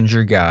Wilson's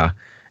your guy,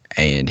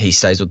 and he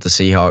stays with the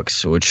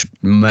Seahawks, which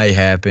may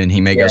happen, he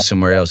may go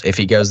somewhere else. If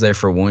he goes there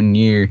for 1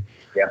 year.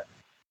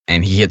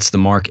 And he hits the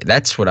market.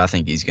 That's what I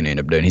think he's going to end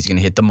up doing. He's going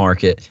to hit the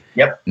market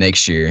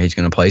next year. He's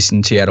going to play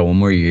in Seattle 1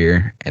 more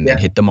year and then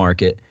hit the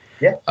market.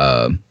 Yeah.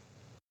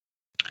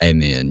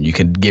 And then you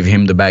can give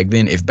him the bag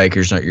then if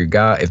Baker's not your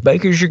guy. If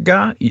Baker's your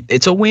guy,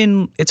 it's a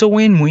win. It's a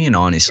win-win,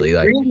 honestly. It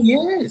really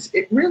is.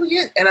 It really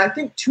is. And I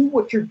think, too,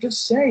 what you're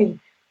just saying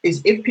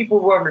is if people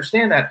will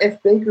understand that,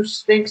 if Baker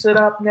stinks it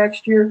up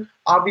next year,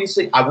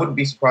 obviously I wouldn't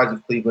be surprised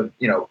if Cleveland,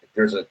 if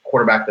there's a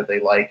quarterback that they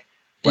like,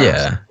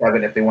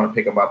 Evan, if they want to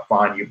pick him up,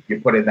 fine.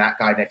 You put in that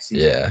guy next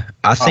season. Yeah,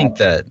 I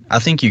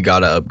think you got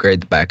to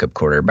upgrade the backup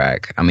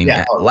quarterback. I mean,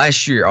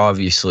 last year,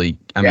 obviously,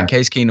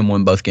 Case Keenum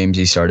won both games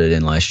he started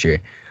in last year.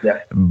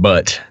 Yeah,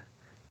 but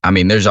I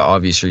mean, there's an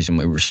obvious reason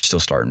we were still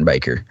starting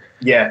Baker.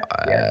 Yeah.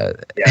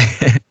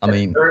 I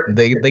mean,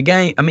 the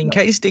game. I mean,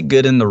 Case did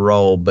good in the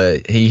role,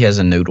 but he has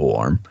a noodle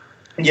arm.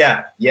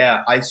 Yeah.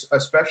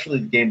 Especially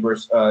the game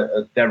versus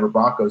Denver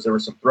Broncos. There were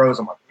some throws.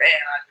 I'm like, man,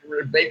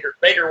 Baker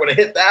would have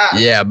hit that.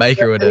 Yeah,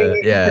 Baker would have.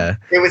 Yeah.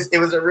 It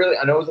was a really.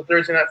 I know it was a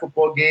Thursday night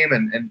football game,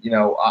 and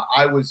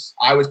I was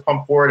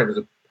pumped for it. It was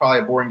probably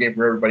a boring game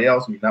for everybody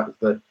else. I mean, that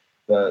was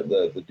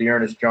the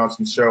Dearness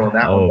Johnson show on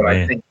that one. But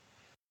man. I think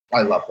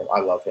I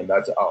love him.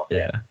 That's wow,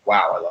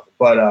 I love him.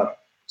 But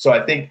so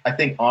I think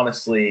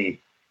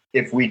honestly,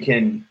 if we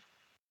can,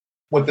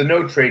 with the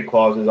no trade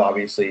clauses,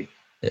 obviously.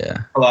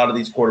 Yeah, a lot of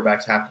these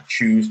quarterbacks have to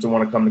choose to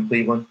want to come to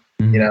Cleveland,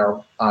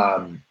 and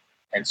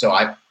so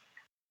I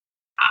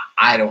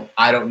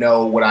don't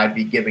know what I'd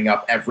be giving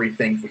up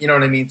everything for, you know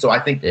what I mean? So I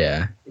think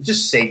it's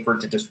just safer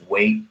to just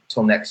wait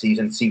till next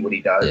season, see what he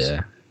does.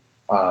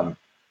 Yeah.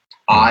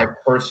 I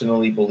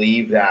personally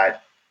believe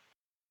that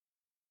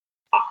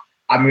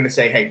I'm going to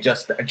say, hey,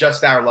 just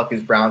our luck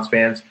as Browns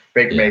fans,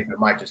 Baker Mayfield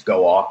might just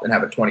go off and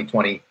have a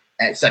 2020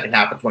 second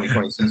half of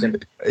 2020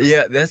 season.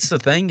 Yeah, that's the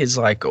thing. Is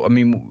like, I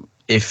mean,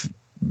 if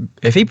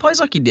he plays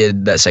like he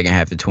did that second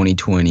half of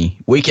 2020,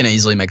 we can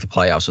easily make the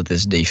playoffs with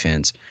this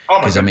defense.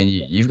 Because I mean,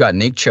 you've got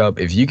Nick Chubb.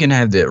 If you can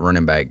have the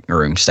running back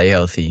room stay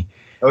healthy,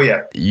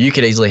 you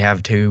could easily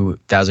have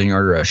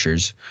 2,000-yard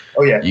rushers.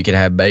 You could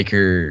have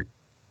Baker.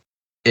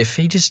 If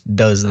he just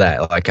does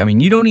that, like, I mean,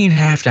 you don't even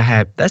have to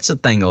have. That's the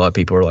thing. A lot of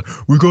people are like,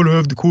 "We got to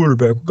have the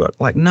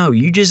quarterback." No,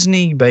 you just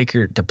need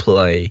Baker to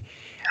play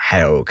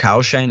how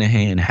Kyle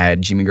Shanahan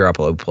had Jimmy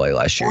Garoppolo play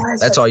last year.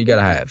 That's all you got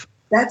to have.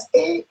 That's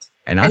it.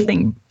 And I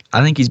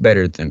think he's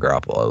better than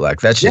Garoppolo.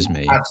 Like, that's just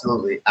me.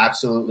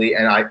 Absolutely.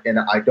 And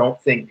I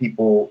don't think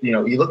people.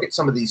 You look at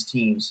some of these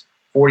teams.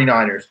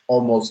 49ers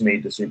almost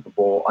made the Super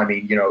Bowl. I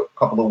mean, a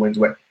couple of wins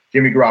away.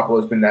 Jimmy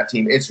Garoppolo has been that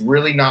team. It's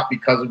really not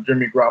because of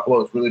Jimmy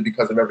Garoppolo. It's really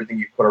because of everything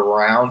you put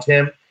around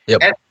him. Yep.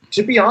 And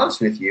to be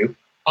honest with you,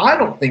 I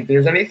don't think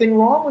there's anything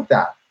wrong with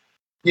that.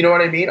 You know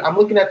what I mean? I'm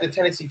looking at the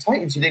Tennessee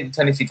Titans. You think the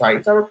Tennessee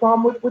Titans have a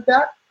problem with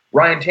that?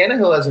 Ryan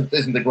Tannehill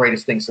isn't the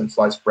greatest thing since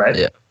sliced bread.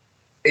 Yeah.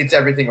 It's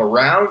everything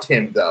around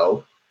him,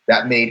 though,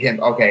 that made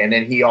him okay. And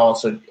then he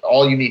also,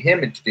 all you need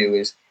him to do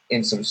is,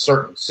 in some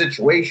certain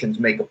situations,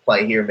 make a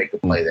play here, make a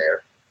play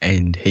there.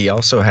 And he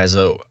also has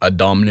a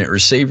dominant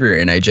receiver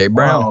in A.J.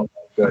 Brown. Oh,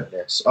 my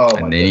goodness. Oh,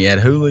 and then he had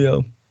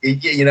Julio.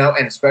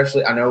 And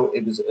especially, I know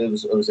it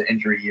was an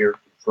injury year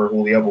for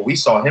Julio, but we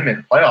saw him in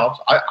the playoffs.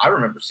 I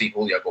remember seeing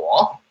Julio go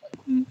off.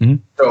 Mm-hmm.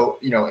 So,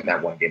 in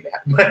that one game they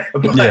had.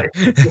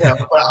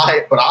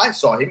 But I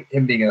saw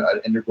him being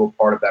an integral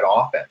part of that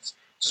offense.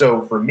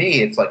 So for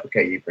me, it's like,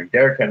 okay, you bring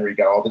Derrick Henry, you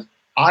got all this.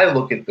 I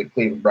look at the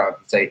Cleveland Browns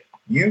and say,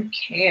 you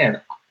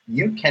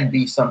can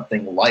be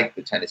something like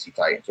the Tennessee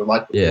Titans or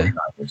like the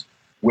 49ers,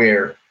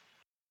 where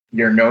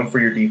you're known for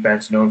your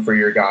defense, known for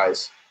your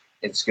guys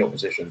in skill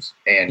positions,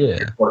 and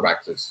your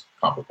quarterback is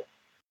comparable.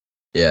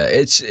 Yeah,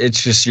 it's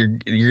just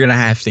you're gonna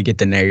have to get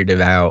the narrative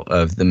out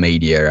of the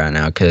media right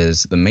now,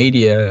 because the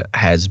media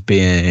has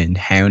been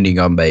hounding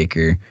on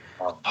Baker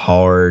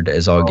hard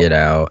as all get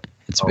out.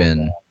 It's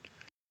been.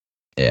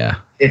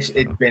 It's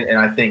been, and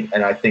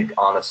I think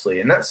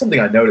honestly, and that's something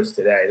I noticed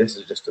today. This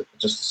is just a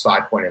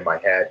side point in my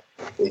head.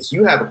 Is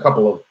you have a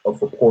couple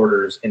of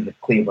reporters in the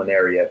Cleveland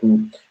area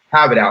who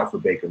have it out for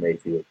Baker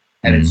Mayfield,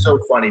 and it's so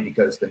funny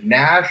because the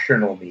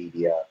national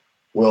media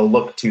will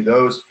look to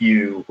those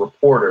few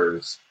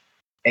reporters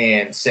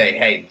and say,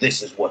 "Hey,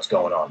 this is what's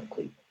going on in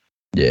Cleveland."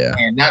 Yeah,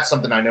 and that's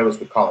something I noticed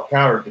with Colin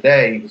Cowherd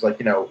today. He was like,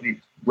 he was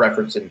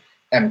referencing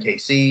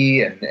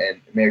MKC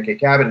and Mary Kay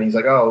Cabot, and he's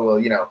like, "Oh,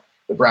 well,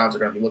 the Browns are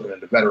going to be looking at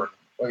the veteran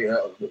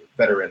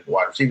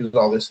wide receivers,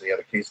 all this and the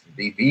other case in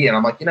the DB." And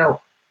I'm like,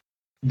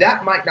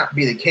 that might not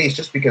be the case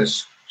just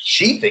because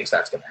she thinks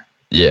that's going to happen.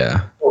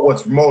 Yeah. But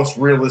what's most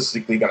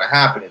realistically going to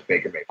happen is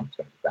Baker Mayfield's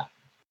going to be back.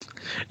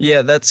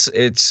 Yeah,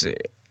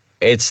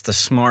 it's the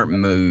smart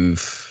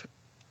move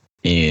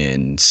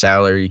in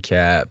salary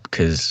cap,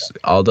 because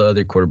all the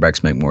other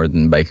quarterbacks make more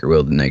than Baker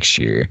will the next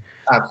year.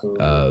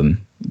 Absolutely.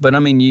 But I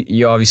mean,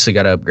 you obviously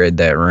got to upgrade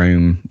that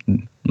room.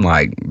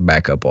 Like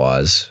backup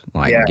wise,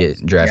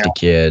 draft a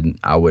kid.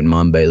 I wouldn't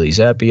mind Bailey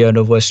Zappi out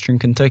of Western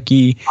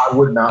Kentucky. I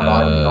would not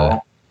mind him at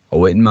all. I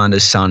wouldn't mind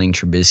us signing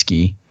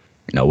Trubisky,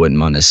 and I wouldn't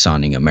mind us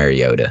signing a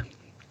Mariota.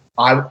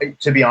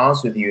 To be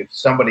honest with you, if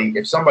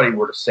somebody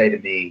were to say to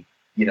me,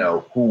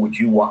 who would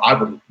you want?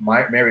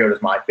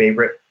 Mariota's my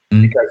favorite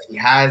because he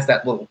has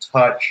that little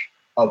touch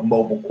of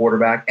mobile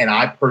quarterback, and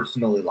I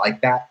personally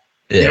like that.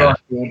 Yeah. You know what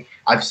I mean?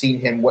 I've seen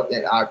him.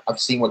 I've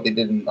seen what they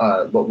did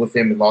with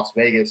him in Las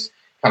Vegas.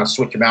 Kind of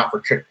switch him out for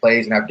trick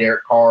plays and have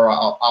Derek Carr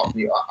out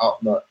in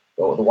the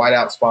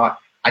wideout spot.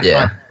 I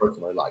kind of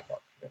personally like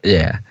that.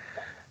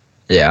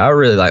 Yeah, I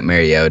really like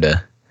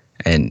Mariota,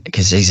 and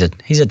because he's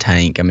a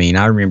tank. I mean,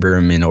 I remember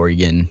him in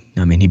Oregon.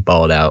 I mean, he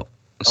balled out.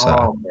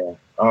 So.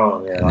 Oh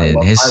man! And I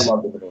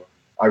love him.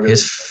 I really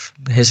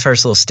his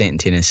first little stint in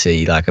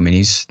Tennessee. Like, I mean,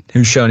 he's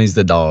shown he's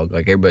the dog.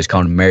 Like, everybody's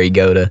calling him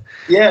Mariota.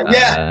 Yeah.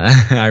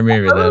 I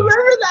remember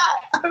that.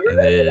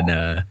 And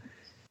then.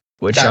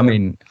 Which, I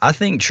mean, I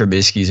think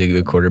Trubisky's a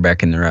good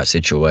quarterback in the right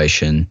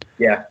situation.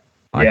 Yeah.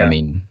 I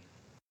mean,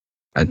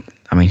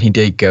 he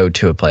did go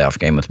to a playoff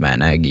game with Matt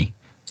Nagy.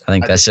 I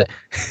think that's it.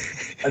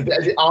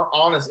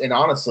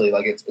 Honestly,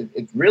 like it's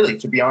really,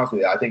 to be honest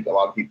with you, I think a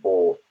lot of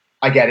people,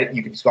 I get it.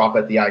 You can scoff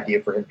at the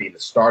idea for him being the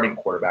starting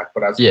quarterback,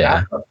 but as a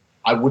backup,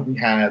 I wouldn't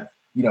have,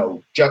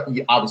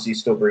 obviously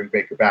still bring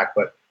Baker back,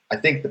 but I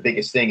think the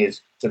biggest thing is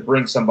to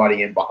bring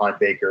somebody in behind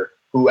Baker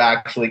who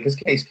actually, because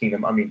Case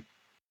Keenum, I mean,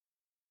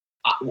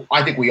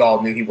 I think we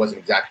all knew he wasn't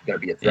exactly going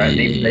to be a threat.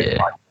 Maybe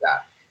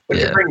that. But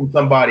to bring in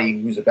somebody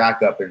who's a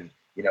backup and,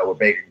 where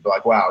Baker can be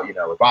like, wow,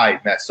 if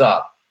I mess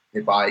up,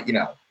 if I,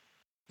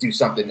 do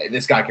something,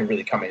 this guy can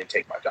really come in and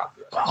take my job.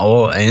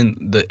 Oh,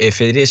 and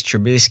if it is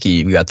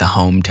Trubisky, we got the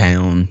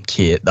hometown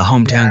kid.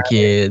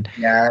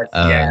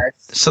 Yes.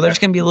 So there's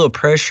going to be a little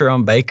pressure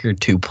on Baker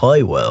to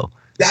play well.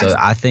 So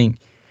I think,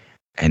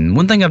 and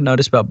one thing I've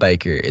noticed about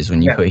Baker is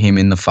when you put him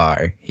in the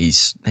fire, he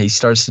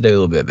starts to do a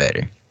little bit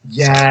better.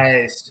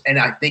 Yes, and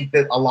I think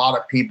that a lot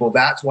of people.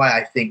 That's why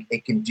I think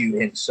it can do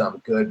him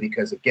some good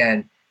because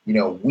again,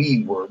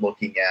 we were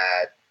looking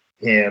at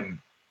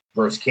him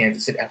versus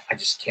Kansas City. I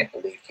just can't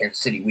believe Kansas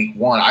City week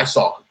 1. I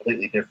saw a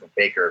completely different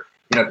Baker.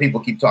 People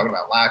keep talking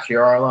about last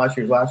year. Last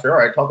year. All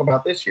right, talk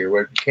about this year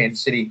where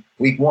Kansas City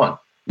week 1.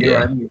 You know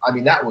what I mean? I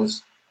mean that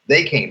was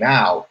they came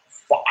out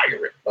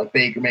firing. Like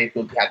Baker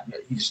Mayfield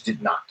he just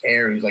did not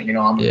care. He was like, I'm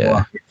gonna go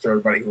out here and show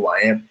everybody who I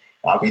am.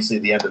 Obviously,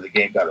 the end of the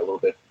game got a little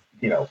bit,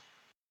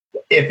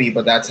 iffy,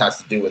 but that has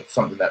to do with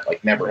something that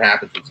like never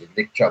happens. It's a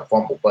Nick Chubb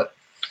fumble, but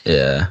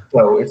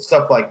so it's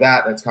stuff like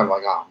that. That's kind of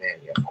like, oh man,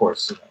 of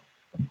course,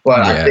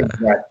 But I think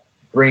that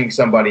bringing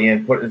somebody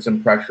in, putting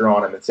some pressure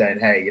on him, and saying,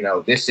 hey,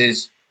 this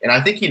is, and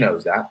I think he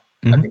knows that.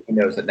 Mm-hmm. I think he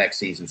knows that next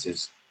season's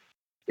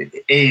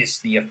is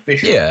the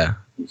official. Yeah.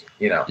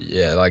 Season,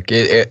 Yeah, like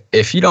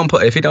if he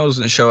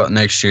doesn't show up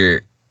next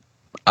year,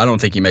 I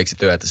don't think he makes it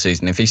throughout the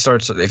season. If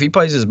he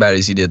plays as bad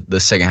as he did the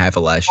second half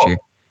of last year,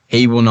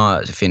 he will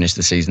not finish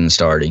the season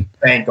starting.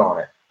 Bank on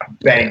it.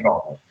 Bank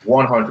on it.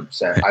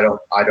 100%.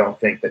 I don't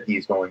think that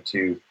he's going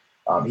to.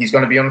 He's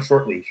going to be on a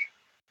short leash.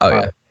 Oh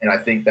yeah. And I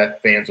think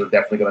that fans are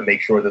definitely going to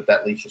make sure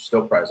that leash is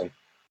still present.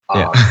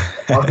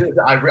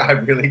 I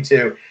really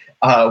do.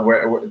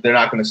 Where they're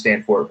not going to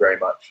stand for it very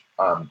much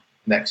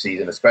next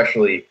season,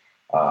 especially.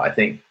 I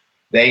think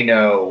they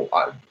know.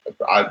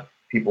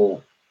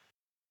 People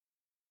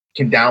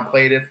can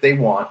downplay it if they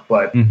want,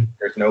 but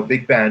there's no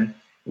Big Ben.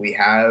 We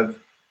have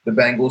the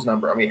Bengals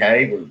number. I mean,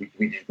 hey,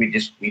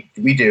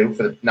 we do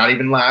for not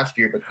even last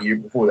year, but the year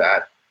before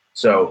that.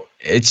 So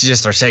it's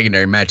just our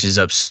secondary matches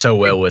up so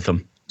well with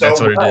them.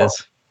 That's what it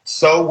is.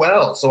 So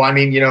well. So I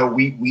mean,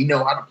 we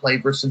know how to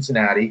play for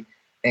Cincinnati,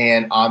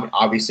 and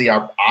obviously,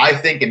 I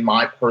think, in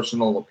my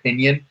personal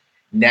opinion,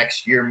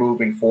 next year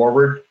moving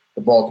forward,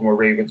 the Baltimore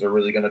Ravens are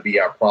really going to be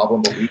our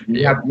problem. But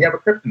we have a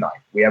kryptonite.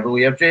 We have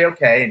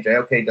JOK, and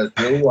JOK does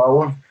really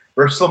well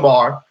versus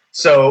Lamar.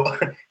 So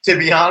to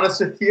be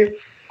honest with you,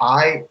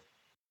 I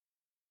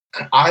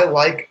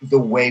like the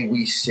way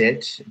we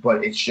sit,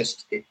 but it's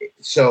just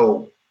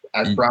so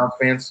as Browns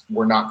fans,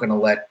 we're not going to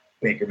let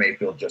Baker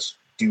Mayfield just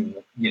do,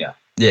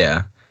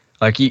 Yeah.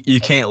 Like, you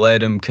can't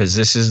let him because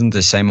this isn't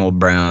the same old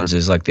Browns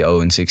as, like, the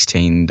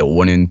 0-16, the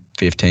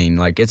 1-15.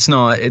 Like, it's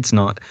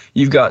not.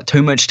 You've got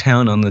too much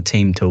talent on the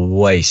team to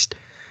waste.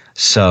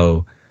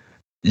 So,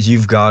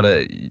 you've got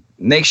to –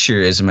 next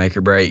year is a make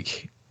or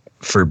break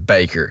for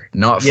Baker,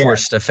 not for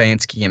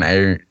Stefanski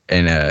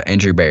and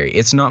Andrew Berry.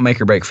 It's not make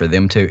or break for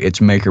them two.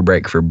 It's make or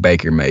break for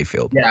Baker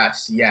Mayfield.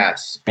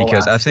 Yes.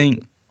 Because I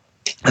think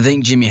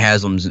Jimmy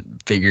Haslam's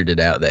figured it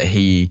out that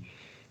he's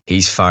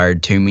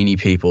fired too many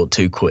people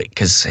too quick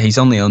because he's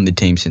only on the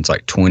team since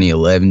like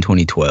 2011,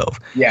 2012.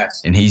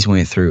 Yes. And he's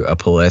went through a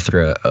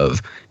plethora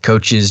of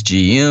coaches,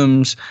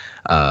 GMs.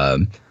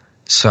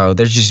 So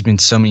there's just been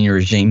so many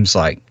regimes.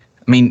 Like,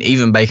 I mean,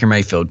 even Baker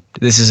Mayfield,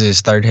 this is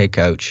his third head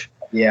coach.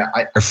 Yeah.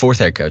 Or fourth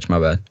head coach, my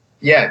bad.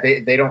 Yeah,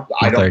 they don't.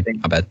 I don't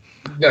think. My bad.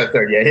 No,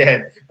 third.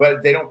 Yeah.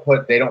 But they don't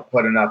put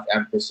enough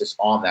emphasis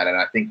on that, and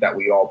I think that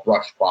we all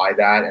brush by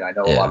that. And I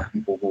know a lot of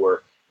people who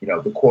are,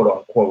 the quote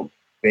unquote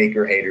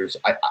Baker haters.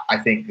 I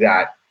think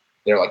that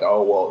they're like,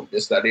 oh well,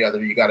 this, that, the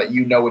other. You got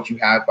to, what you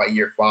have by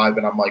year 5,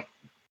 and I'm like,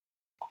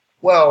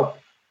 well,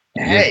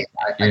 hey,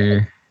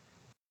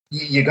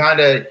 you kind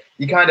of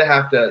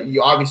have to.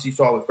 You obviously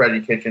saw with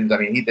Freddie Kitchens. I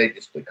mean, they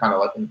just kind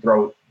of let him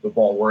throw the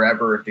ball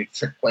wherever and do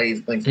trick plays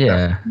and things like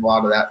that. A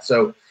lot of that.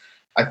 So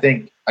I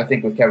think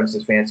with Kevin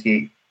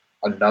Stefanski,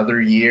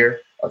 another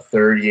year, a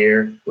third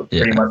year with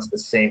pretty much the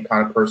same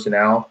kind of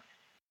personnel.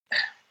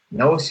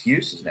 No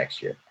excuses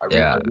next year. I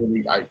really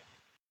believe that.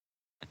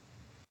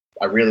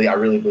 I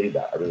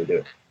really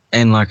do.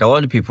 And like a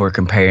lot of people are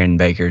comparing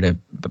Baker to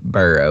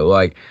Burrow.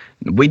 Like,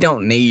 we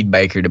don't need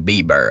Baker to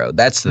be Burrow.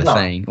 That's the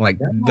thing. Like,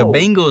 the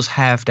Bengals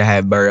have to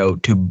have Burrow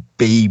to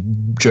be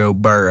Joe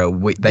Burrow.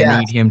 They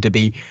need him to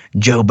be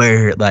Joe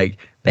Burrow. Like,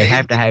 they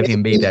have to have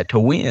him be that to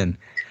win.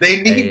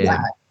 They need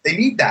that. They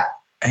need that.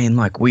 And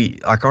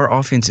our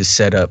offense is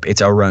set up.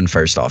 It's our run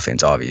first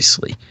offense,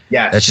 obviously.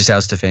 Yes. That's just how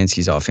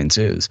Stefanski's offense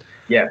is.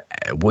 Yeah.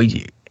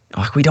 We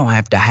don't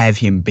have to have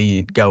him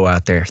go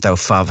out there, throw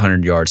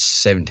 500 yards,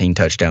 17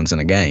 touchdowns in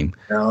a game.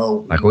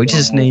 No. We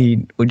just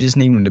need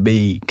him to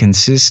be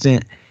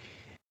consistent.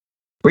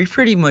 We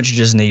pretty much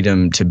just need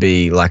him to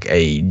be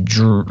I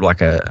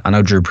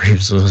know Drew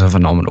Brees was a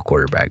phenomenal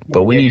quarterback,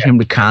 but we need him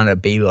to kind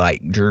of be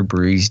like Drew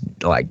Brees,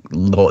 like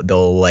the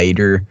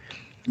later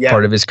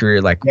part of his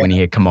career, when he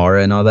had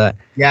Kamara and all that.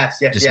 Yes.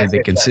 Just be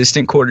a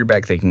consistent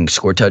quarterback that can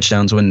score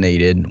touchdowns when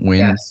needed,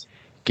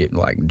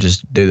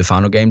 just do the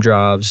final game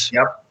drives.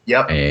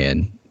 Yep.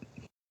 And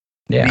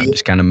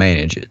just kind of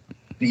manage it.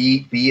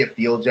 Be a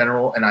field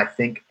general, and I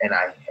think, and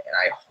I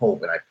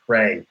hope, and I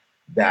pray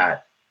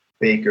that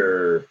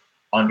Baker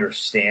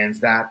understands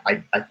that.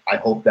 I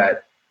hope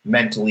that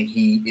mentally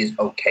he is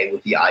okay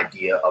with the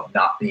idea of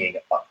not being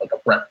like a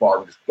Brett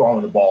Favre just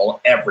throwing the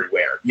ball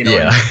everywhere.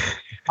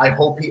 I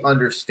hope he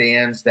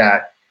understands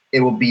that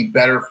it will be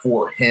better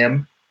for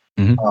him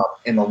in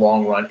the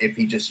long run if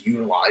he just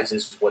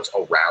utilizes what's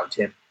around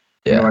him.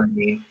 You know what I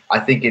mean? I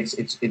think it's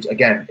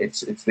again,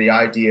 it's the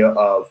idea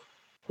of,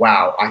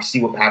 wow, I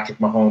see what Patrick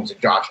Mahomes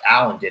and Josh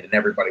Allen did, and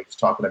everybody was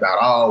talking about,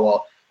 oh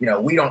well,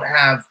 we don't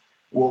have,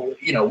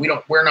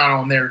 we're not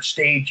on their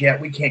stage yet.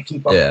 We can't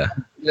keep up with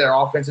their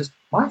offenses.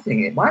 My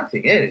thing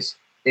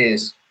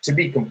is to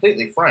be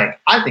completely frank,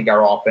 I think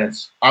our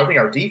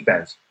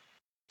defense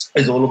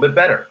is a little bit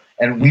better,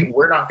 and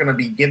we're not going to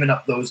be giving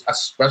up those,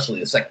 especially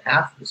the second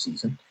half of the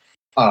season.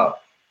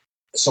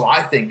 So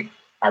I think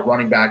our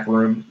running back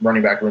room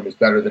is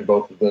better than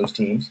both of those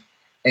teams.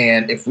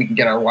 And if we can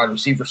get our wide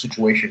receiver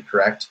situation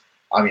correct,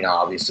 I mean,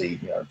 obviously,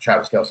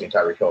 Travis Kelce and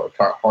Tyreek Hill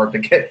are hard to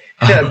get.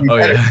 Yeah. You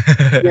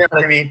know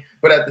what I mean?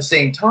 But at the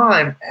same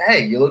time,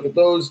 hey, you look at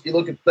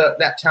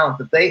that talent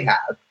that they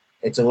have,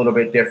 it's a little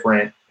bit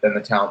different than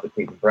the talent the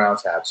Cleveland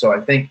Browns have. So I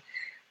think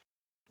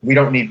we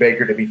don't need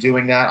Baker to be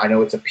doing that. I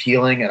know it's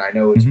appealing and I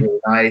know it's really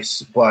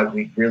nice, but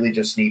we really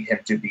just need him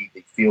to be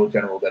the field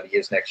general that he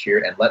is next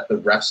year and let the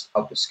rest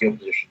of the skill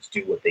positions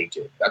do what they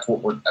do. That's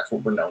what we're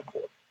known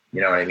for.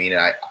 You know what I mean?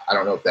 And I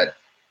don't know if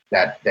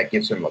that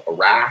gives him like a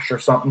rash or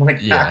something like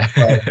that.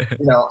 But,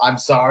 I'm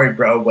sorry,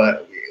 bro,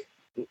 but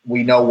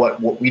we know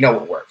what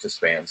works as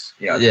fans.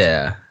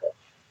 Yeah.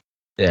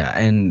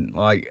 And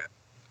like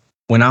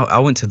when I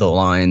went to the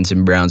Lions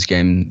and Browns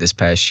game this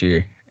past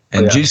year,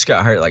 and Juice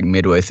got hurt like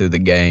midway through the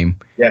game.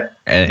 Yeah.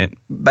 And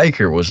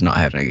Baker was not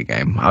having a good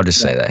game. I'll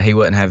just say that. He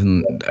wasn't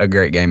having a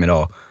great game at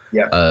all.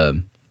 Yeah.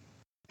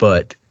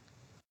 But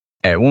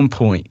at one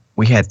point,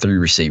 we had 3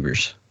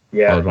 receivers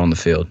on the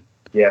field.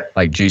 Yeah.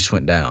 Like Juice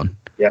went down.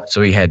 Yeah.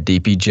 So he had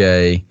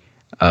DPJ,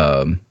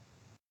 I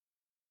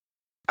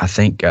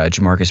think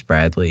Jamarcus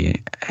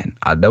Bradley, and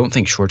I don't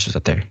think Schwartz was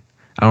up there.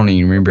 I don't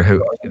even remember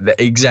who.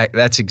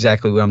 That's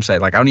exactly what I'm saying.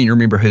 Like I don't even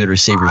remember who the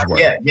receivers were.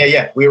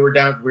 Yeah. We were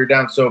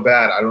down so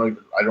bad. I don't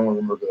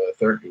remember the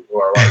third who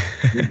our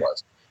wide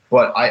was.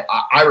 But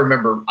I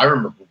remember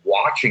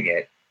watching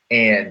it,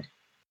 and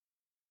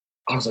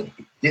I was like,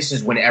 this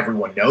is when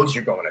everyone knows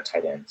you're going to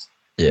tight ends.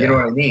 Yeah. You know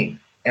what I mean?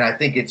 And I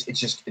think it's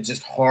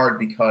just hard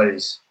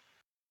because,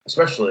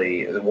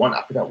 especially the one,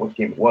 I forgot what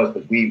game it was,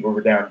 but we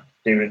were down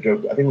David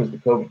Njoku. I think it was the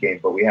COVID game,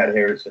 but we had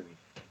Harrison.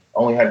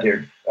 Only had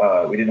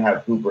we didn't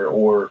have Cooper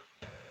or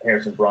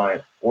Harrison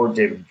Bryant or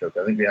David Njoku.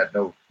 I think we had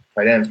no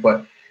tight ends,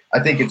 but I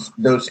think it's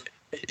those.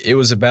 It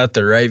was about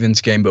the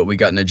Ravens game, but we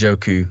got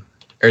Njoku,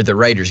 or the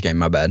Raiders game.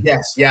 My bad.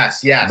 Yes.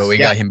 But we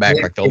got him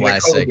back like the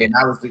last second. Game.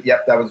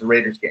 That was the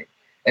Raiders game,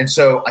 and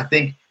so I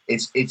think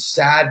it's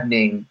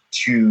saddening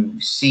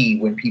to see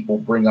when people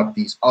bring up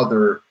these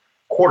other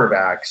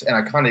quarterbacks, and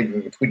I kind of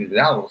even tweeted it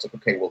out. I was like,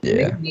 okay, well,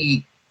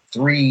 maybe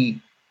 3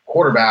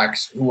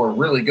 quarterbacks who are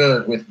really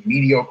good with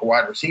mediocre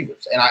wide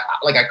receivers. And I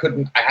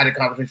had a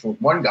conversation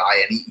with one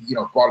guy, and he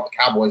brought up the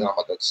Cowboys, and I'm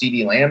like,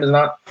 CD Lamb is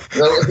not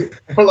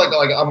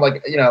I'm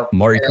like,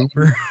 Mari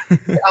Cooper.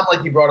 I'm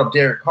like, you brought up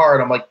Derek Carr,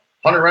 and I'm like,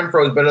 Hunter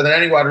Renfrow is better than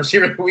any wide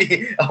receiver. I'm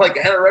like,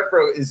 Hunter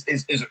Renfrow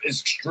is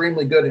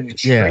extremely good and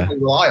extremely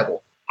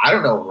reliable. I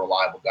don't know a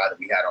reliable guy that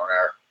we had on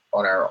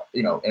our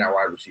in our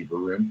wide receiver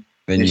room.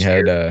 Then you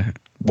had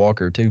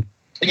Walker too.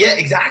 Yeah,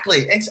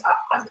 exactly.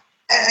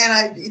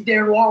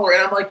 Darren Waller,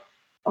 and I'm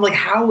like,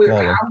 how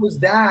was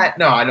that?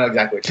 No, I know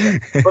exactly what you're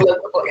saying. But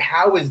like,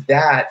 how is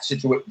that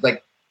situation?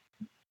 Like,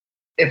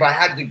 if I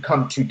had to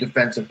come to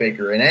defensive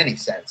Baker in any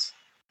sense,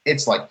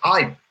 it's like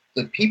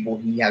the people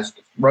he has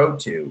to throw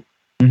to,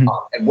 and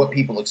what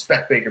people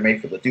expect Baker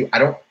Mayfield to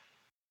do.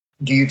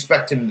 Do you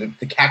expect him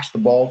to catch the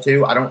ball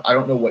too? I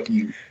don't know what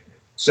you.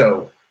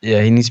 So.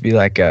 Yeah, he needs to be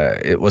like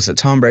was it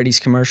Tom Brady's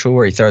commercial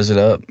where he throws it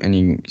up and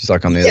he's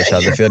like on the other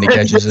side of the field and he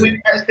catches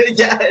it?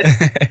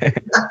 Yeah.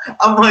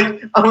 I'm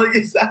like,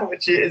 is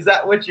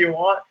that what you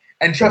want?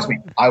 And trust me,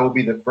 I will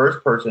be the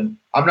first person.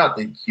 I'm not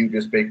the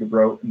hugest Baker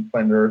bro in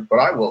planet Earth, but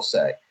I will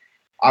say,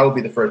 I will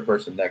be the first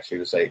person next year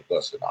to say,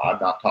 listen, I'm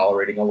not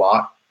tolerating a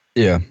lot.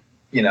 Yeah.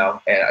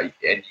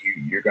 And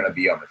you're going to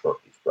be on the short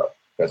leash, bro,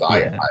 because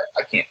I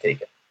can't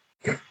take it.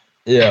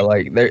 Yeah,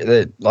 like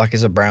like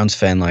as a Browns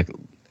fan, like.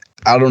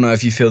 I don't know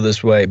if you feel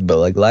this way, but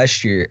like I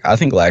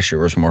think last year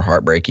was more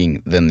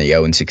heartbreaking than the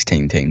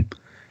 0-16 team.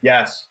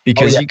 Yes.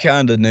 Because you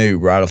kind of knew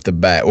right off the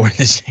bat where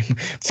this team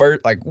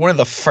one of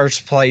the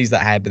first plays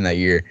that happened that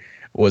year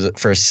was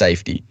for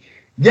safety.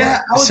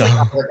 Yeah. I was like,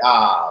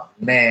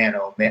 man.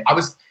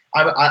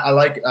 I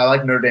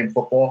like Notre Dame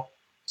football.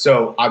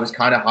 So I was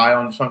kind of high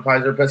on Sean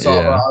Kaiser piss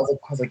off. I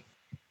was like,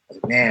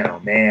 man, oh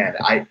man,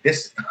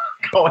 this is not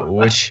going.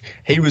 Which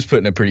he was put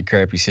in a pretty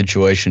crappy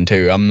situation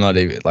too. I'm not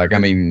even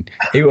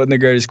he wasn't the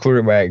greatest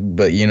quarterback,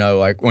 but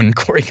like when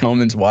Corey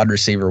Coleman's wide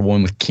receiver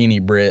won with Kenny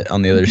Britt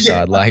on the other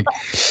side, like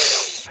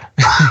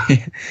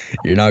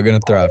you're not going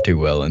to thrive too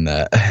well in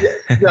that.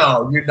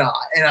 No, you're not.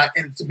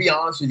 And to be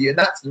honest with you, and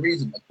that's the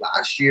reason. Like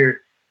last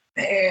year,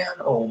 man,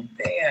 oh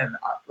man,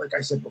 like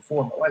I said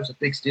before, my wife's a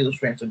big Steelers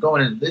fan, so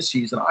going into this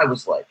season, I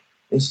was like,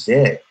 this is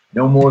it.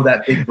 No more of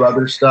that big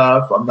brother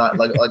stuff. I'm not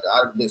the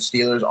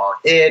Steelers aren't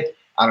it.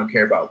 I don't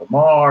care about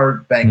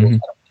Lamar. Bengals, I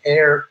don't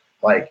care.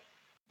 Like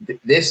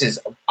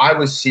I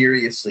was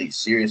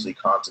seriously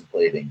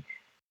contemplating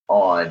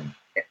on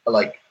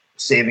like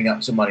saving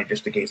up some money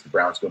just in case the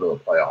Browns go to the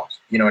playoffs.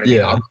 You know what I mean?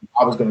 Yeah.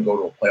 I was going to go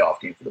to a playoff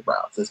game for the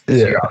Browns this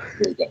year. I was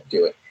really going to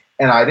do it,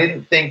 and I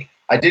didn't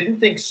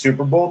think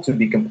Super Bowl, to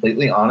be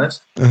completely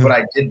honest, but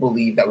I did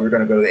believe that we were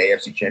going to go to the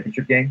AFC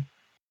Championship game.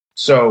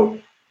 So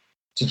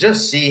to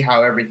just see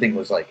how everything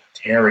was like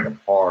tearing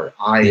apart,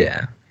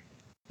 I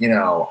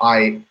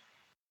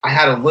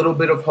had a little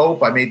bit of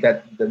hope. I made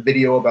the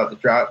video about the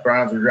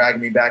Browns were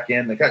dragging me back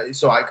in,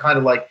 so I kind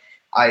of like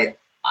I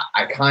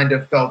kind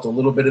of felt a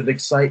little bit of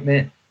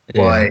excitement,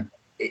 but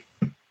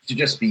to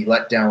just be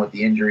let down with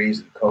the injuries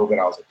and COVID,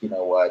 I was like, you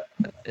know what?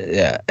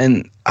 Yeah,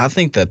 and I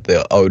think that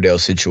the Odell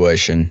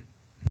situation,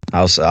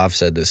 I've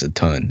said this a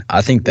ton.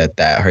 I think that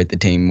hurt the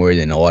team more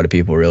than a lot of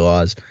people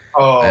realize.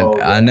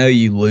 I know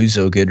you lose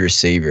a good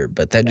receiver,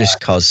 but that just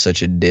caused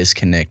such a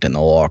disconnect in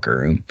the locker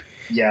room.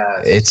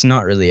 Yeah, it's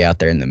not really out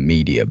there in the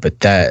media, but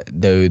that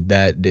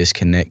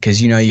disconnect,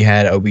 because you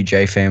had OBJ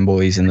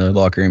fanboys in the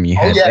locker room, you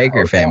had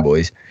Baker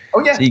fanboys.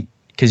 Oh yeah,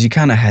 because you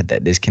kind of had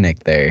that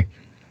disconnect there,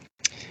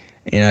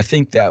 and I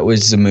think that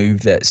was the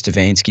move that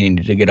Stefanski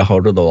needed to get a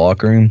hold of the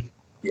locker room.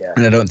 Yeah,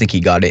 and I don't think he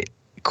got it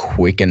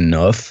quick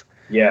enough.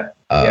 Yeah,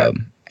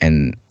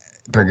 and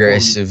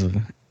progressive,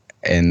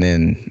 and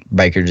then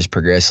Baker just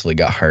progressively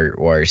got hurt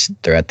worse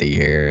throughout the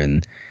year,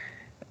 and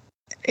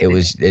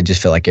it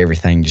just felt like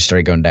everything just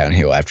started going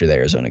downhill after the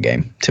Arizona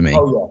game to me.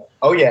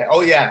 Oh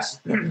yes.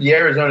 The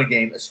Arizona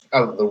game,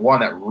 the one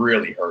that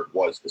really hurt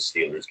was the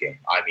Steelers game.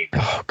 I mean,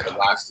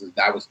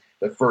 that was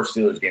the first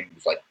Steelers game. It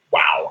was like,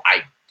 wow,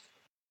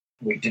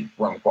 we did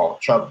run the ball.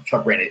 Chubb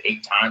ran it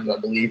 8 times, I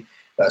believe,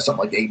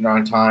 something like 8,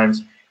 9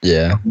 times.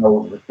 Yeah,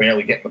 we're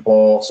barely getting the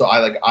ball. So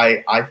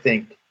I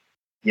think,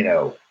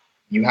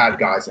 you have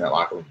guys in that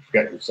locker room. I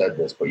forget who said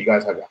this, but you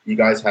guys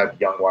have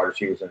young wide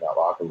receivers in that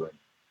locker room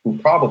who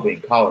probably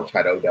in college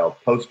had Odell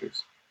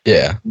posters.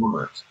 Yeah.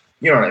 Rumors.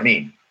 You know what I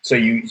mean? So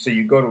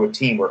you go to a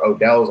team where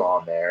Odell's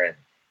on there, and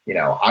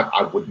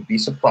I wouldn't be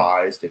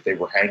surprised if they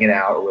were hanging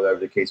out or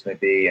whatever the case may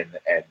be,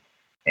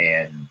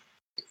 and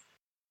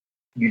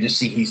you just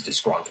see he's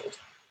disgruntled.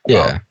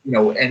 Yeah.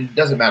 And it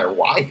doesn't matter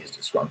why he's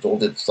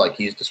disgruntled. It's like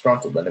he's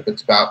disgruntled. And if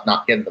it's about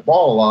not getting the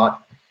ball a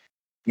lot,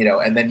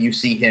 and then you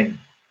see him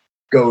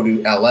go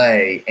to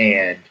LA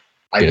and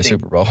get a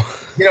Super Bowl.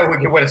 We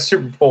can win a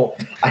Super Bowl.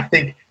 I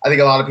think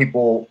a lot of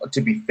people,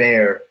 to be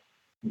fair,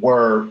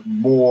 were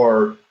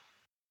more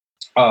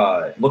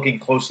looking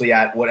closely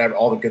at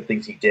all the good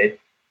things he did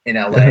in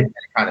LA and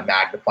kind of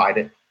magnified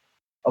it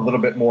a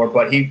little bit more.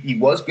 But he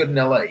was good in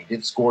LA. He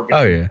did score,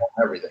 and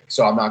everything.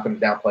 So I'm not going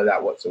to downplay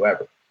that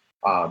whatsoever.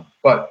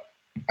 But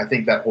I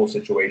think that whole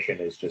situation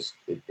is just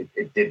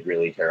it did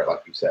really tear it,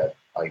 like you said.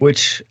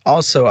 Which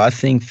also, I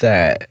think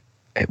that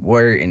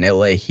where in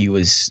LA he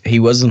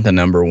wasn't the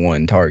number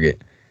one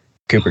target.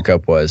 Cooper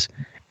Kupp was,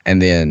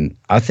 and then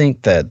I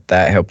think that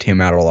helped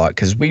him out a lot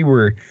because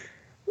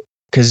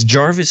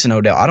Jarvis and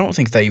Odell, I don't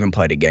think they even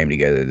played a game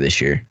together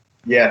this year.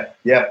 Yeah.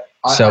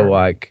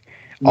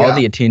 All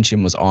the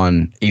attention was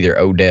on either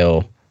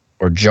Odell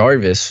or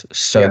Jarvis,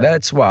 so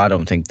that's why I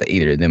don't think that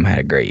either of them had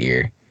a great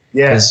year.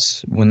 Yeah.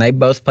 Because when they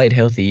both played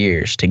healthy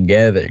years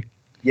together,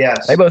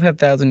 they both had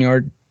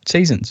 1,000-yard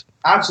seasons.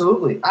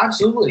 Absolutely.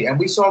 And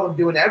we saw them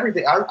doing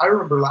everything. I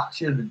remember last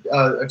year,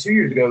 2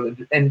 years ago,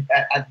 and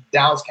at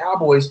Dallas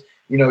Cowboys,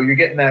 you're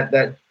getting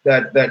that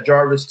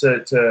Jarvis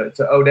to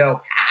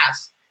Odell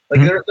pass.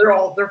 Like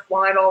they're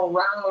flying all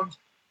around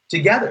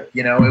together.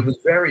 It was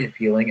very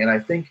appealing, and I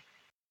think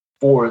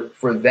for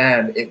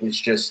them it was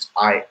just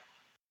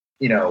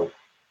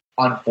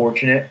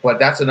unfortunate, but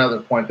that's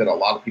another point that a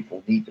lot of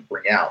people need to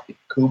bring out.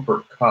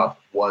 Cooper Kupp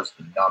was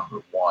the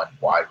number 1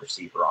 wide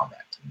receiver on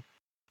that team.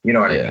 You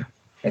know what I mean?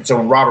 And so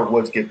when Robert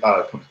Woods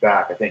comes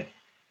back, I think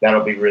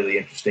that'll be really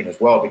interesting as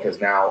well, because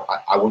now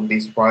I wouldn't be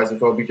surprised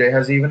if OBJ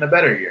has even a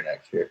better year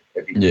next year.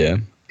 I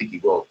think he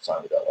will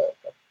sign with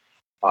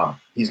LA.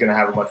 He's going to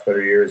have a much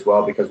better year as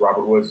well, because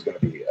Robert Woods is going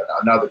to be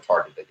another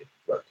target they get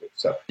to throw to.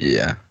 So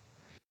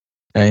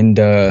and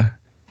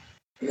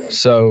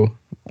so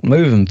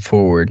moving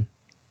forward,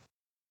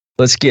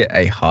 let's get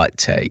a hot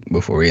take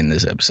before we end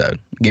this episode.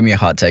 Give me a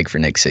hot take for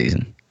next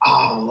season.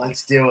 Oh,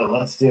 let's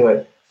do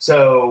it.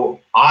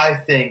 So I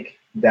think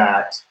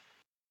that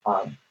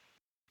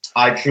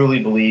I truly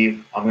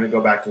believe, I'm going to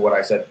go back to what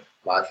I said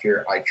last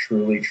year. I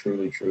truly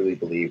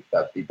believe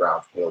that the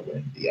Browns will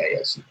win the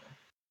AFC.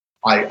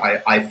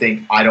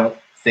 I don't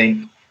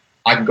think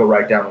I can go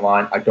right down the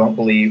line. I don't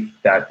believe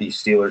that the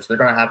Steelers, they're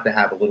going to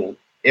have a little,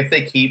 if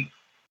they keep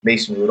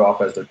Mason Rudolph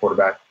as their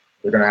quarterback,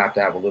 they're going to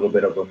have a little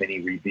bit of a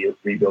mini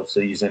rebuild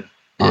season.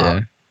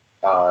 Yeah.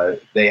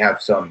 They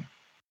have some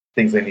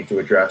things they need to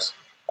address.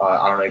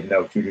 I don't even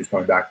know if Juju's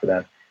coming back for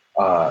them.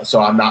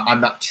 So I'm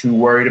not too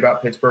worried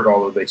about Pittsburgh,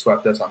 although they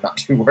swept us. I'm not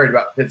too worried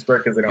about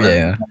Pittsburgh because they don't have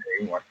any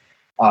anymore.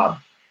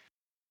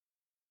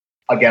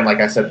 Again, like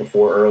I said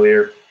before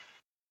earlier,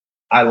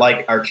 I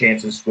like our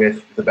chances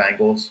with the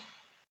Bengals.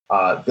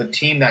 The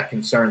team that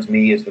concerns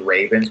me is the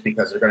Ravens,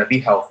 because they're going to be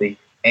healthy.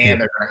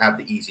 and they're going to have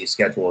the easiest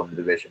schedule in the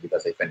division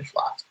because they finished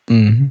last.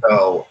 Mm-hmm.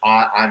 So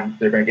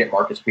they're going to get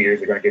Marcus Peters,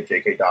 they're going to get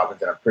J.K.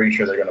 Dobbins, and I'm pretty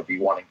sure they're going to be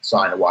wanting to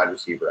sign a wide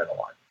receiver in the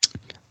line.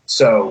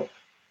 So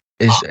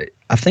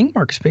I think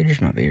Marcus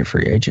Peters might be a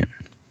free agent.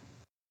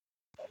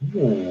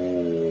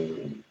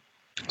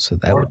 So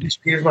that Marcus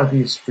Peters might be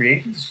his free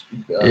agent.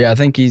 I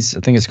think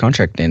his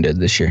contract ended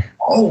this year.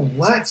 Oh,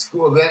 let's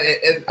go.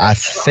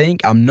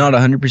 I'm not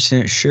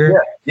 100%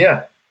 sure.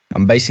 Yeah.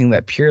 I'm basing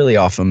that purely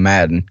off of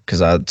Madden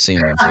because I've seen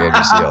him in free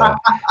agency a lot.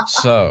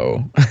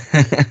 So,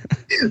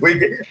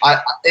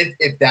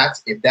 if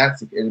that's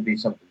it'll be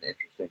something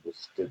interesting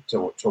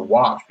to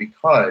watch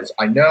because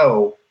I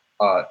know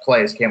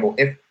Calais Campbell.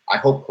 I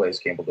hope Calais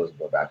Campbell doesn't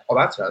go back.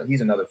 Oh, he's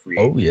another free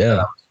agent. Oh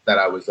yeah. That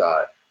I was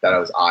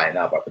eyeing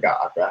up. I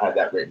forgot. I had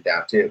that written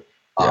down too.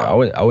 I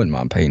wouldn't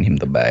mind paying him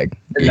the bag.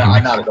 No,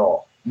 not at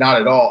all. Not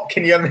at all.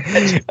 Can you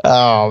imagine?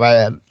 Oh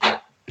man.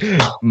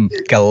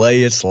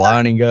 Calais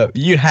lining up.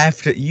 You'd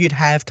have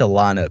to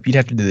line up. You'd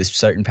have to do this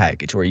certain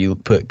package where you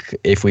put,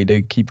 if we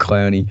do keep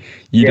Clowney,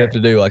 you'd have to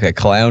do like a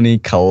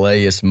Clowney,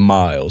 Calais,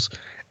 Miles.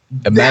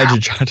 Imagine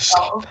trying to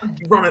stop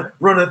run a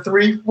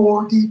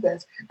 3-4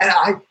 defense,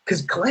 and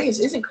because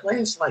isn't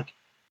Calais like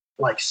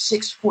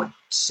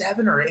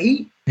 6'7" or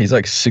 8? He's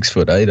like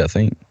 6'8", I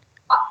think.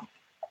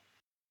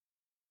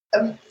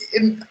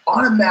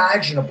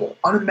 Unimaginable.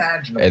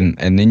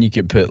 And then you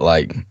could put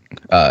like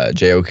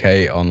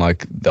JOK on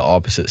like the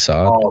opposite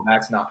side. Oh,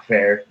 that's not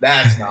fair.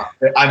 I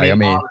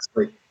mean,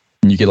 honestly,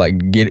 you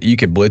could you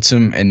could blitz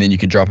him and then you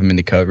could drop him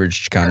into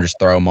coverage to kind of just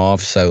throw him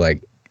off. So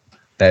like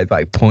that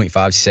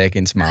 0.5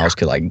 seconds, Miles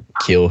could like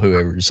kill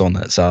whoever's on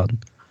that side.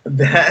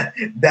 That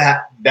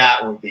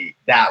would be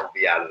out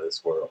of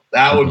this world.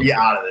 That would be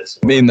out of this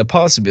world. I mean, the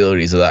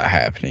possibilities of that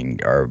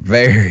happening are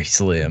very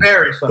slim.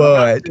 Very slim.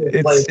 But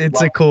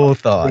it's a cool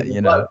thought,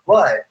 you know.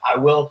 But I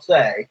will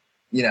say,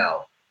 you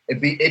know, it'd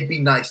be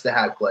nice to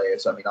have Calais.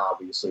 I mean,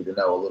 obviously, to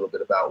know a little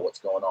bit about what's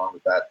going on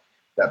with that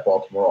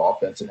Baltimore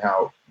offense and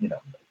how, you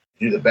know,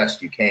 do the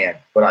best you can.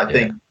 But I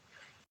think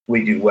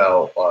we do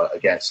well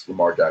against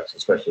Lamar Jackson,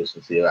 especially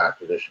since the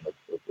acquisition of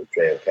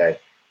JOK.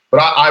 But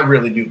I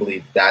really do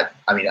believe that.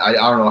 I mean, I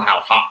don't know how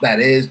hot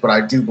that is, but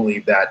I do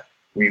believe that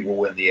we will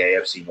win the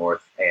AFC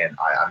North. And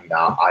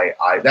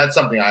I that's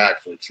something I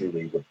actually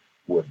truly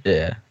would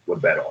bet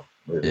on.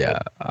 Really.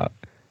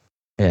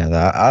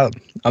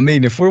 I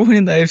mean, if we're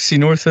winning the AFC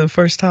North for the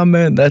first time,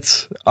 man,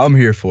 I'm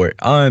here for it.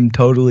 I'm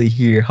totally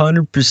here,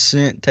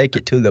 100%. Take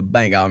it to the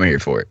bank. I'm here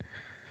for it.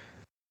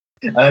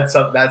 That's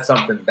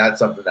something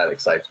that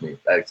excites me.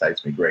 That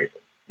excites me greatly.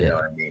 You know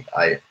what I mean?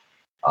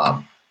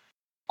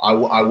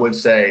 I would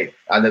say,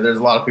 I know there's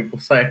a lot of people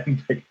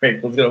saying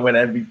Mayfield's going to win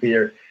MVP.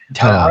 Or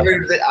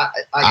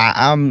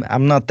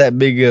I'm not that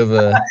big of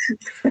a.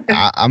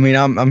 I mean,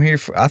 I'm here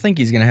for. I think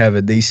he's going to have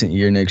a decent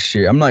year next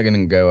year. I'm not going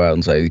to go out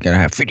and say he's going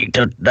to have 50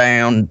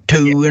 touchdowns,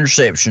 2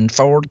 interceptions,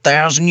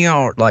 4,000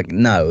 yards. Like,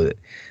 no,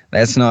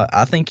 that's not.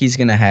 I think he's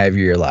going to have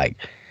your like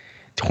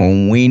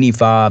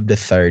 25 to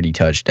 30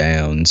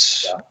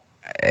 touchdowns,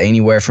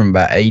 anywhere from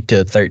about 8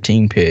 to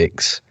 13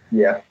 picks.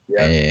 Yeah.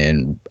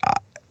 And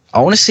I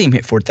want to see him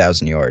hit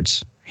 4,000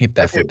 yards. Hit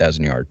that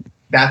 4,000 yard.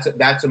 That's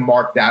a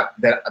mark that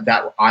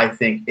I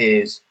think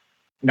is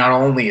not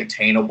only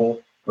attainable,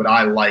 but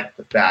I like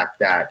the fact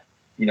that,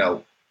 you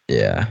know,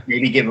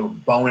 maybe give him a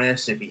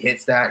bonus if he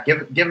hits that.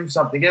 Give him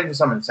something. Give him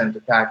some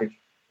incentive package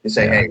to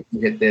say, hey,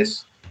 you hit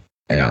this.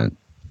 And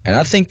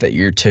I think that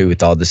year 2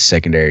 with all this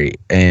secondary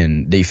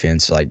and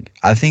defense, like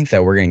I think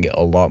that we're going to get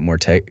a lot more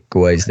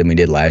takeaways than we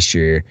did last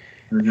year.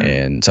 Mm-hmm.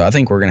 And so I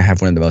think we're going to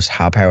have one of the most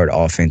high-powered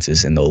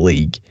offenses in the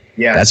league.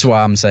 Yeah, that's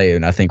why I'm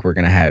saying I think we're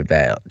going to have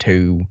that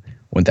 2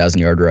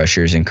 1,000-yard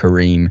rushers and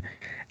Kareem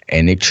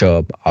and Nick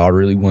Chubb. I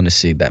really want to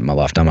see that in my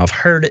lifetime. I've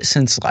heard it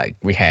since like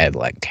we had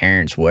like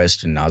Terrence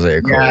West and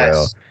Isaiah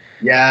Crowell.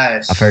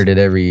 Yes. I've heard it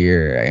every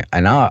year,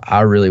 and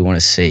I really want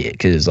to see it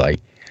because like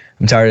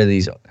I'm tired of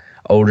these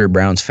older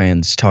Browns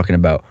fans talking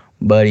about,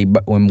 buddy,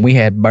 but when we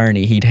had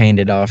Bernie, he'd hand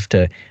it off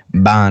to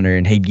Biner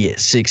and he'd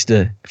get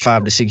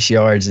 5 to 6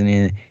 yards, and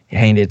then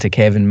hand it to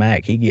Kevin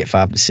Mack, he'd get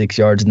 5 to 6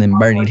 yards, and then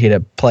Bernie'd hit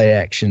a play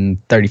action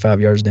 35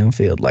 yards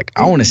downfield. Like,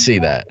 I want to see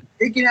that.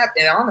 It can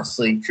happen, and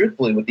honestly,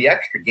 truthfully, with the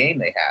extra game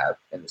they have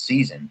in the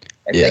season,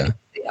 and they can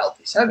be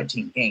healthy,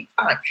 17 games,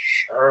 I'm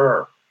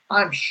sure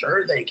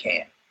they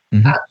can.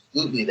 Mm-hmm.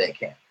 Absolutely, they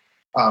can.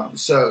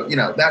 So you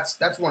know, that's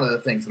one of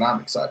the things that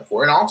I'm excited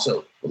for. And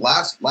also, the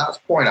last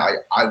point, I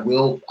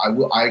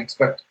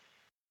expect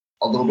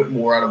a little bit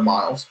more out of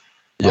Miles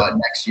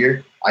next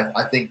year.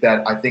 I think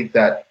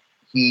that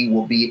he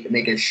will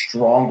make a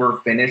stronger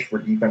finish for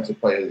Defensive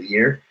Player of the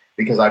Year,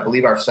 because I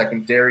believe our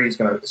secondary is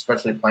going to,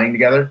 especially playing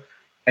together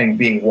and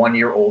being 1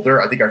 year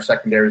older, I think our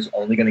secondary is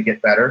only going to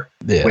get better,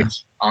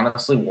 which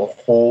honestly will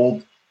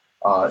hold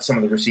some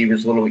of the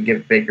receivers a little bit,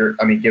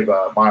 give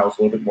Miles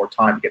a little bit more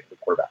time to get to the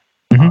quarterback.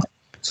 Mm-hmm.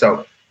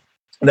 So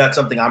that's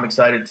something I'm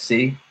excited to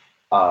see.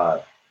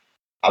 I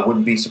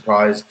wouldn't be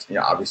surprised. You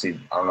know, obviously,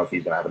 I don't know if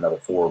he's going to have another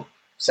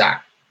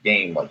 4-sack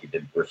game like he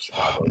did versus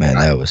Chicago. Oh, man,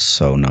 that was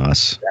so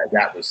nice.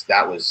 That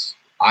was.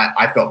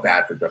 I felt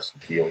bad for Justin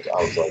Fields.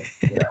 I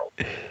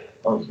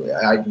was like,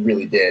 I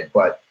really did.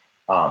 But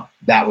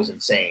that was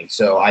insane.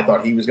 So I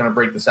thought he was going to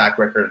break the sack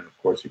record, and of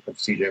course he put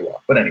CJ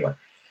Watt. But anyway,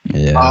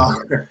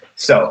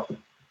 so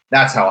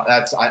that's how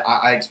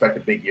I expect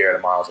a big year out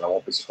of Miles, and I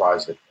won't be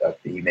surprised if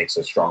he makes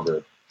a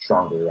stronger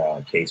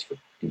case for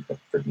defense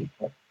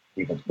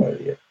player of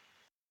the year.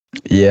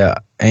 Yeah,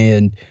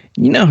 and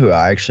you know who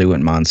I actually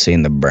wouldn't mind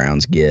seeing the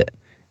Browns get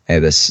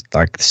at this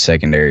like the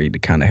secondary to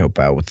kind of help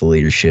out with the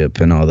leadership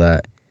and all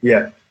that.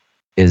 Yeah,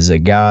 is a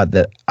guy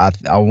that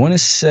I want to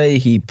say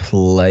he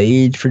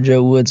played for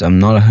Joe Woods. I'm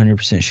not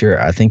 100% sure.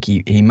 I think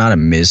he might have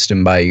missed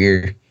him by a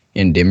year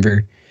in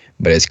Denver,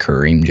 but it's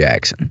Kareem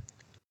Jackson.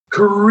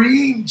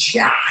 Kareem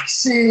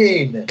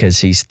Jackson, because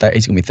he's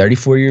going to be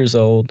 34 years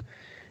old.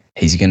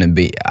 He's going to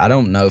be. I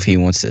don't know if he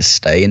wants to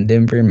stay in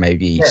Denver.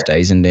 Maybe he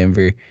stays in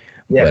Denver.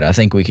 Yeah. But I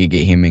think we could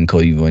get him in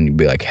Cleveland and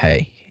be like,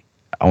 hey,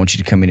 I want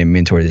you to come in and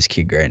mentor this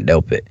kid, Grant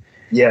Delpit.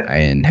 Yeah.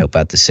 And help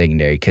out the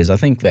secondary. Because I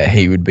think that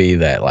he would be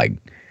that, like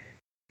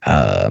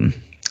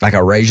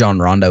a Rajon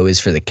Rondo is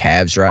for the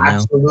Cavs right now.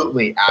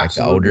 Absolutely. Like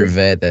the older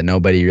vet that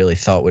nobody really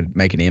thought would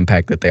make an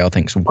impact that they all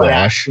think's wash. It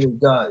actually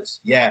does.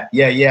 Yeah.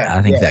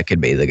 I think that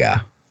could be the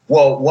guy.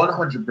 Well,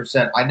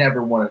 100%. I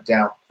never want to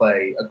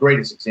downplay a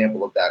greatest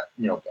example of that,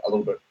 a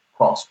little bit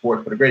cross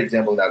sports, but a great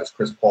example of that is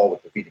Chris Paul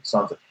with the Phoenix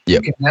Suns.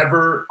 Yep. You can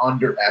never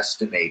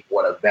underestimate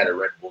what a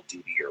veteran will do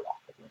to your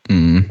locker room.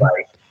 Mm-hmm.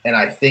 Right? And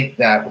I think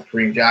that with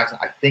Kareem Jackson,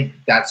 I think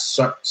that's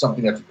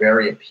something that's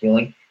very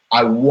appealing.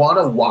 I want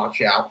to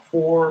watch out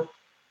for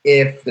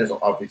if there's a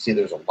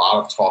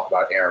lot of talk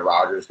about Aaron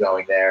Rodgers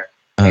going there.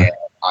 And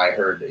I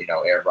heard that,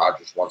 Aaron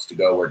Rodgers wants to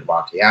go where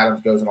Devontae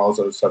Adams goes and all this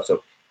other stuff.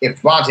 So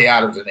if Devontae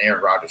Adams and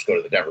Aaron Rodgers go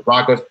to the Denver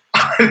Broncos,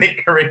 I think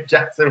Kareem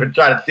Jackson would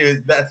try to do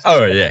his best.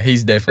 Oh, yeah.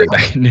 He's definitely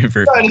back in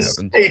Denver. Trying to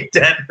stay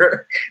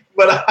Denver.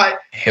 But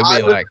he'll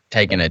be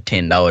taking a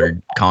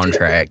 $10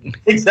 contract.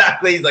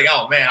 Exactly. He's like,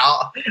 oh, man,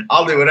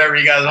 I'll do whatever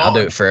you guys want. I'll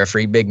do it for a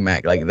free Big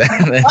Mac like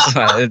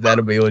that.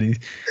 That'll be what he's.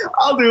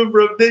 I'll do it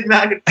for a Big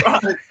Mac and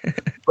fries.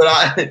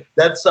 But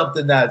that's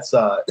something that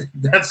I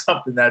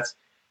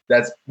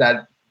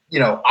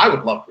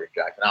would love Kareem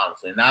Jackson,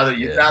 honestly. Now that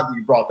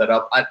you brought that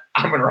up,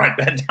 I'm going to write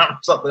that down.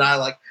 Something I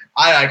like.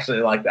 I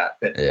actually like that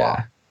fit.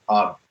 Yeah.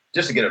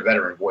 Just to get a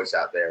veteran voice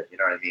out there, you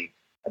know what I mean?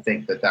 I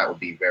think that would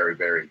be very,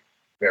 very,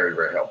 very,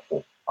 very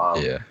helpful.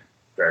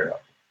 Very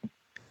helpful.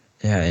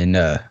 Yeah,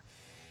 and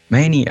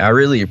Manny, I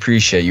really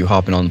appreciate you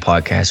hopping on the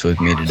podcast with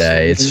me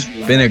today. It's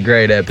been a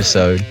great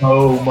episode.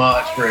 So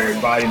much for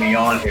inviting me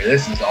on here.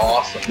 This is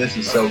awesome. This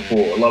is so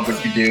cool. I love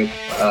what you do.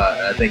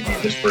 I thank you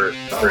just for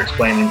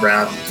explaining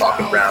Browns and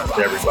talking Browns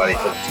to everybody.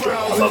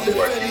 I love the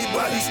work.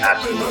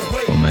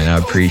 Absolutely. Well, man, I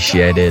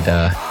appreciate it.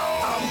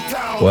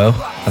 Well,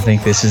 I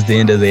think this is the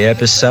end of the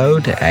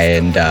episode.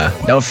 And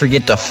don't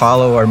forget to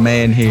follow our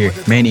man here,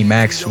 Manny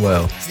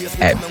Maxwell,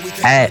 at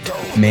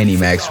Manny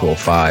Maxwell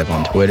 5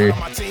 on Twitter.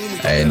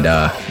 And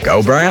go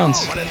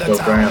Browns. Go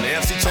Browns.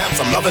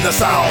 I'm loving the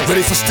sound.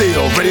 Ready for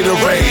steel, ready to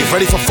rave,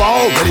 ready for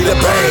fall, ready to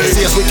bang.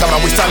 See us, we coming,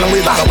 we styling,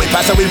 we loud, we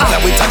passing, we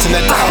running, we touching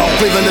it down.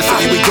 Cleveland the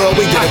city, we good,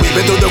 we did it, we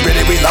been through the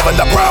gritty, we loving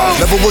the Browns.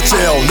 Never will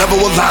chill, never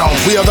will lounge.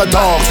 We are the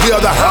dogs, we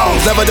are the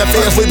hounds. Never the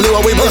fears, we blew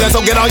and we bleeding,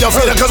 so get on your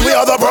feet, cause we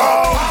are the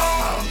Browns.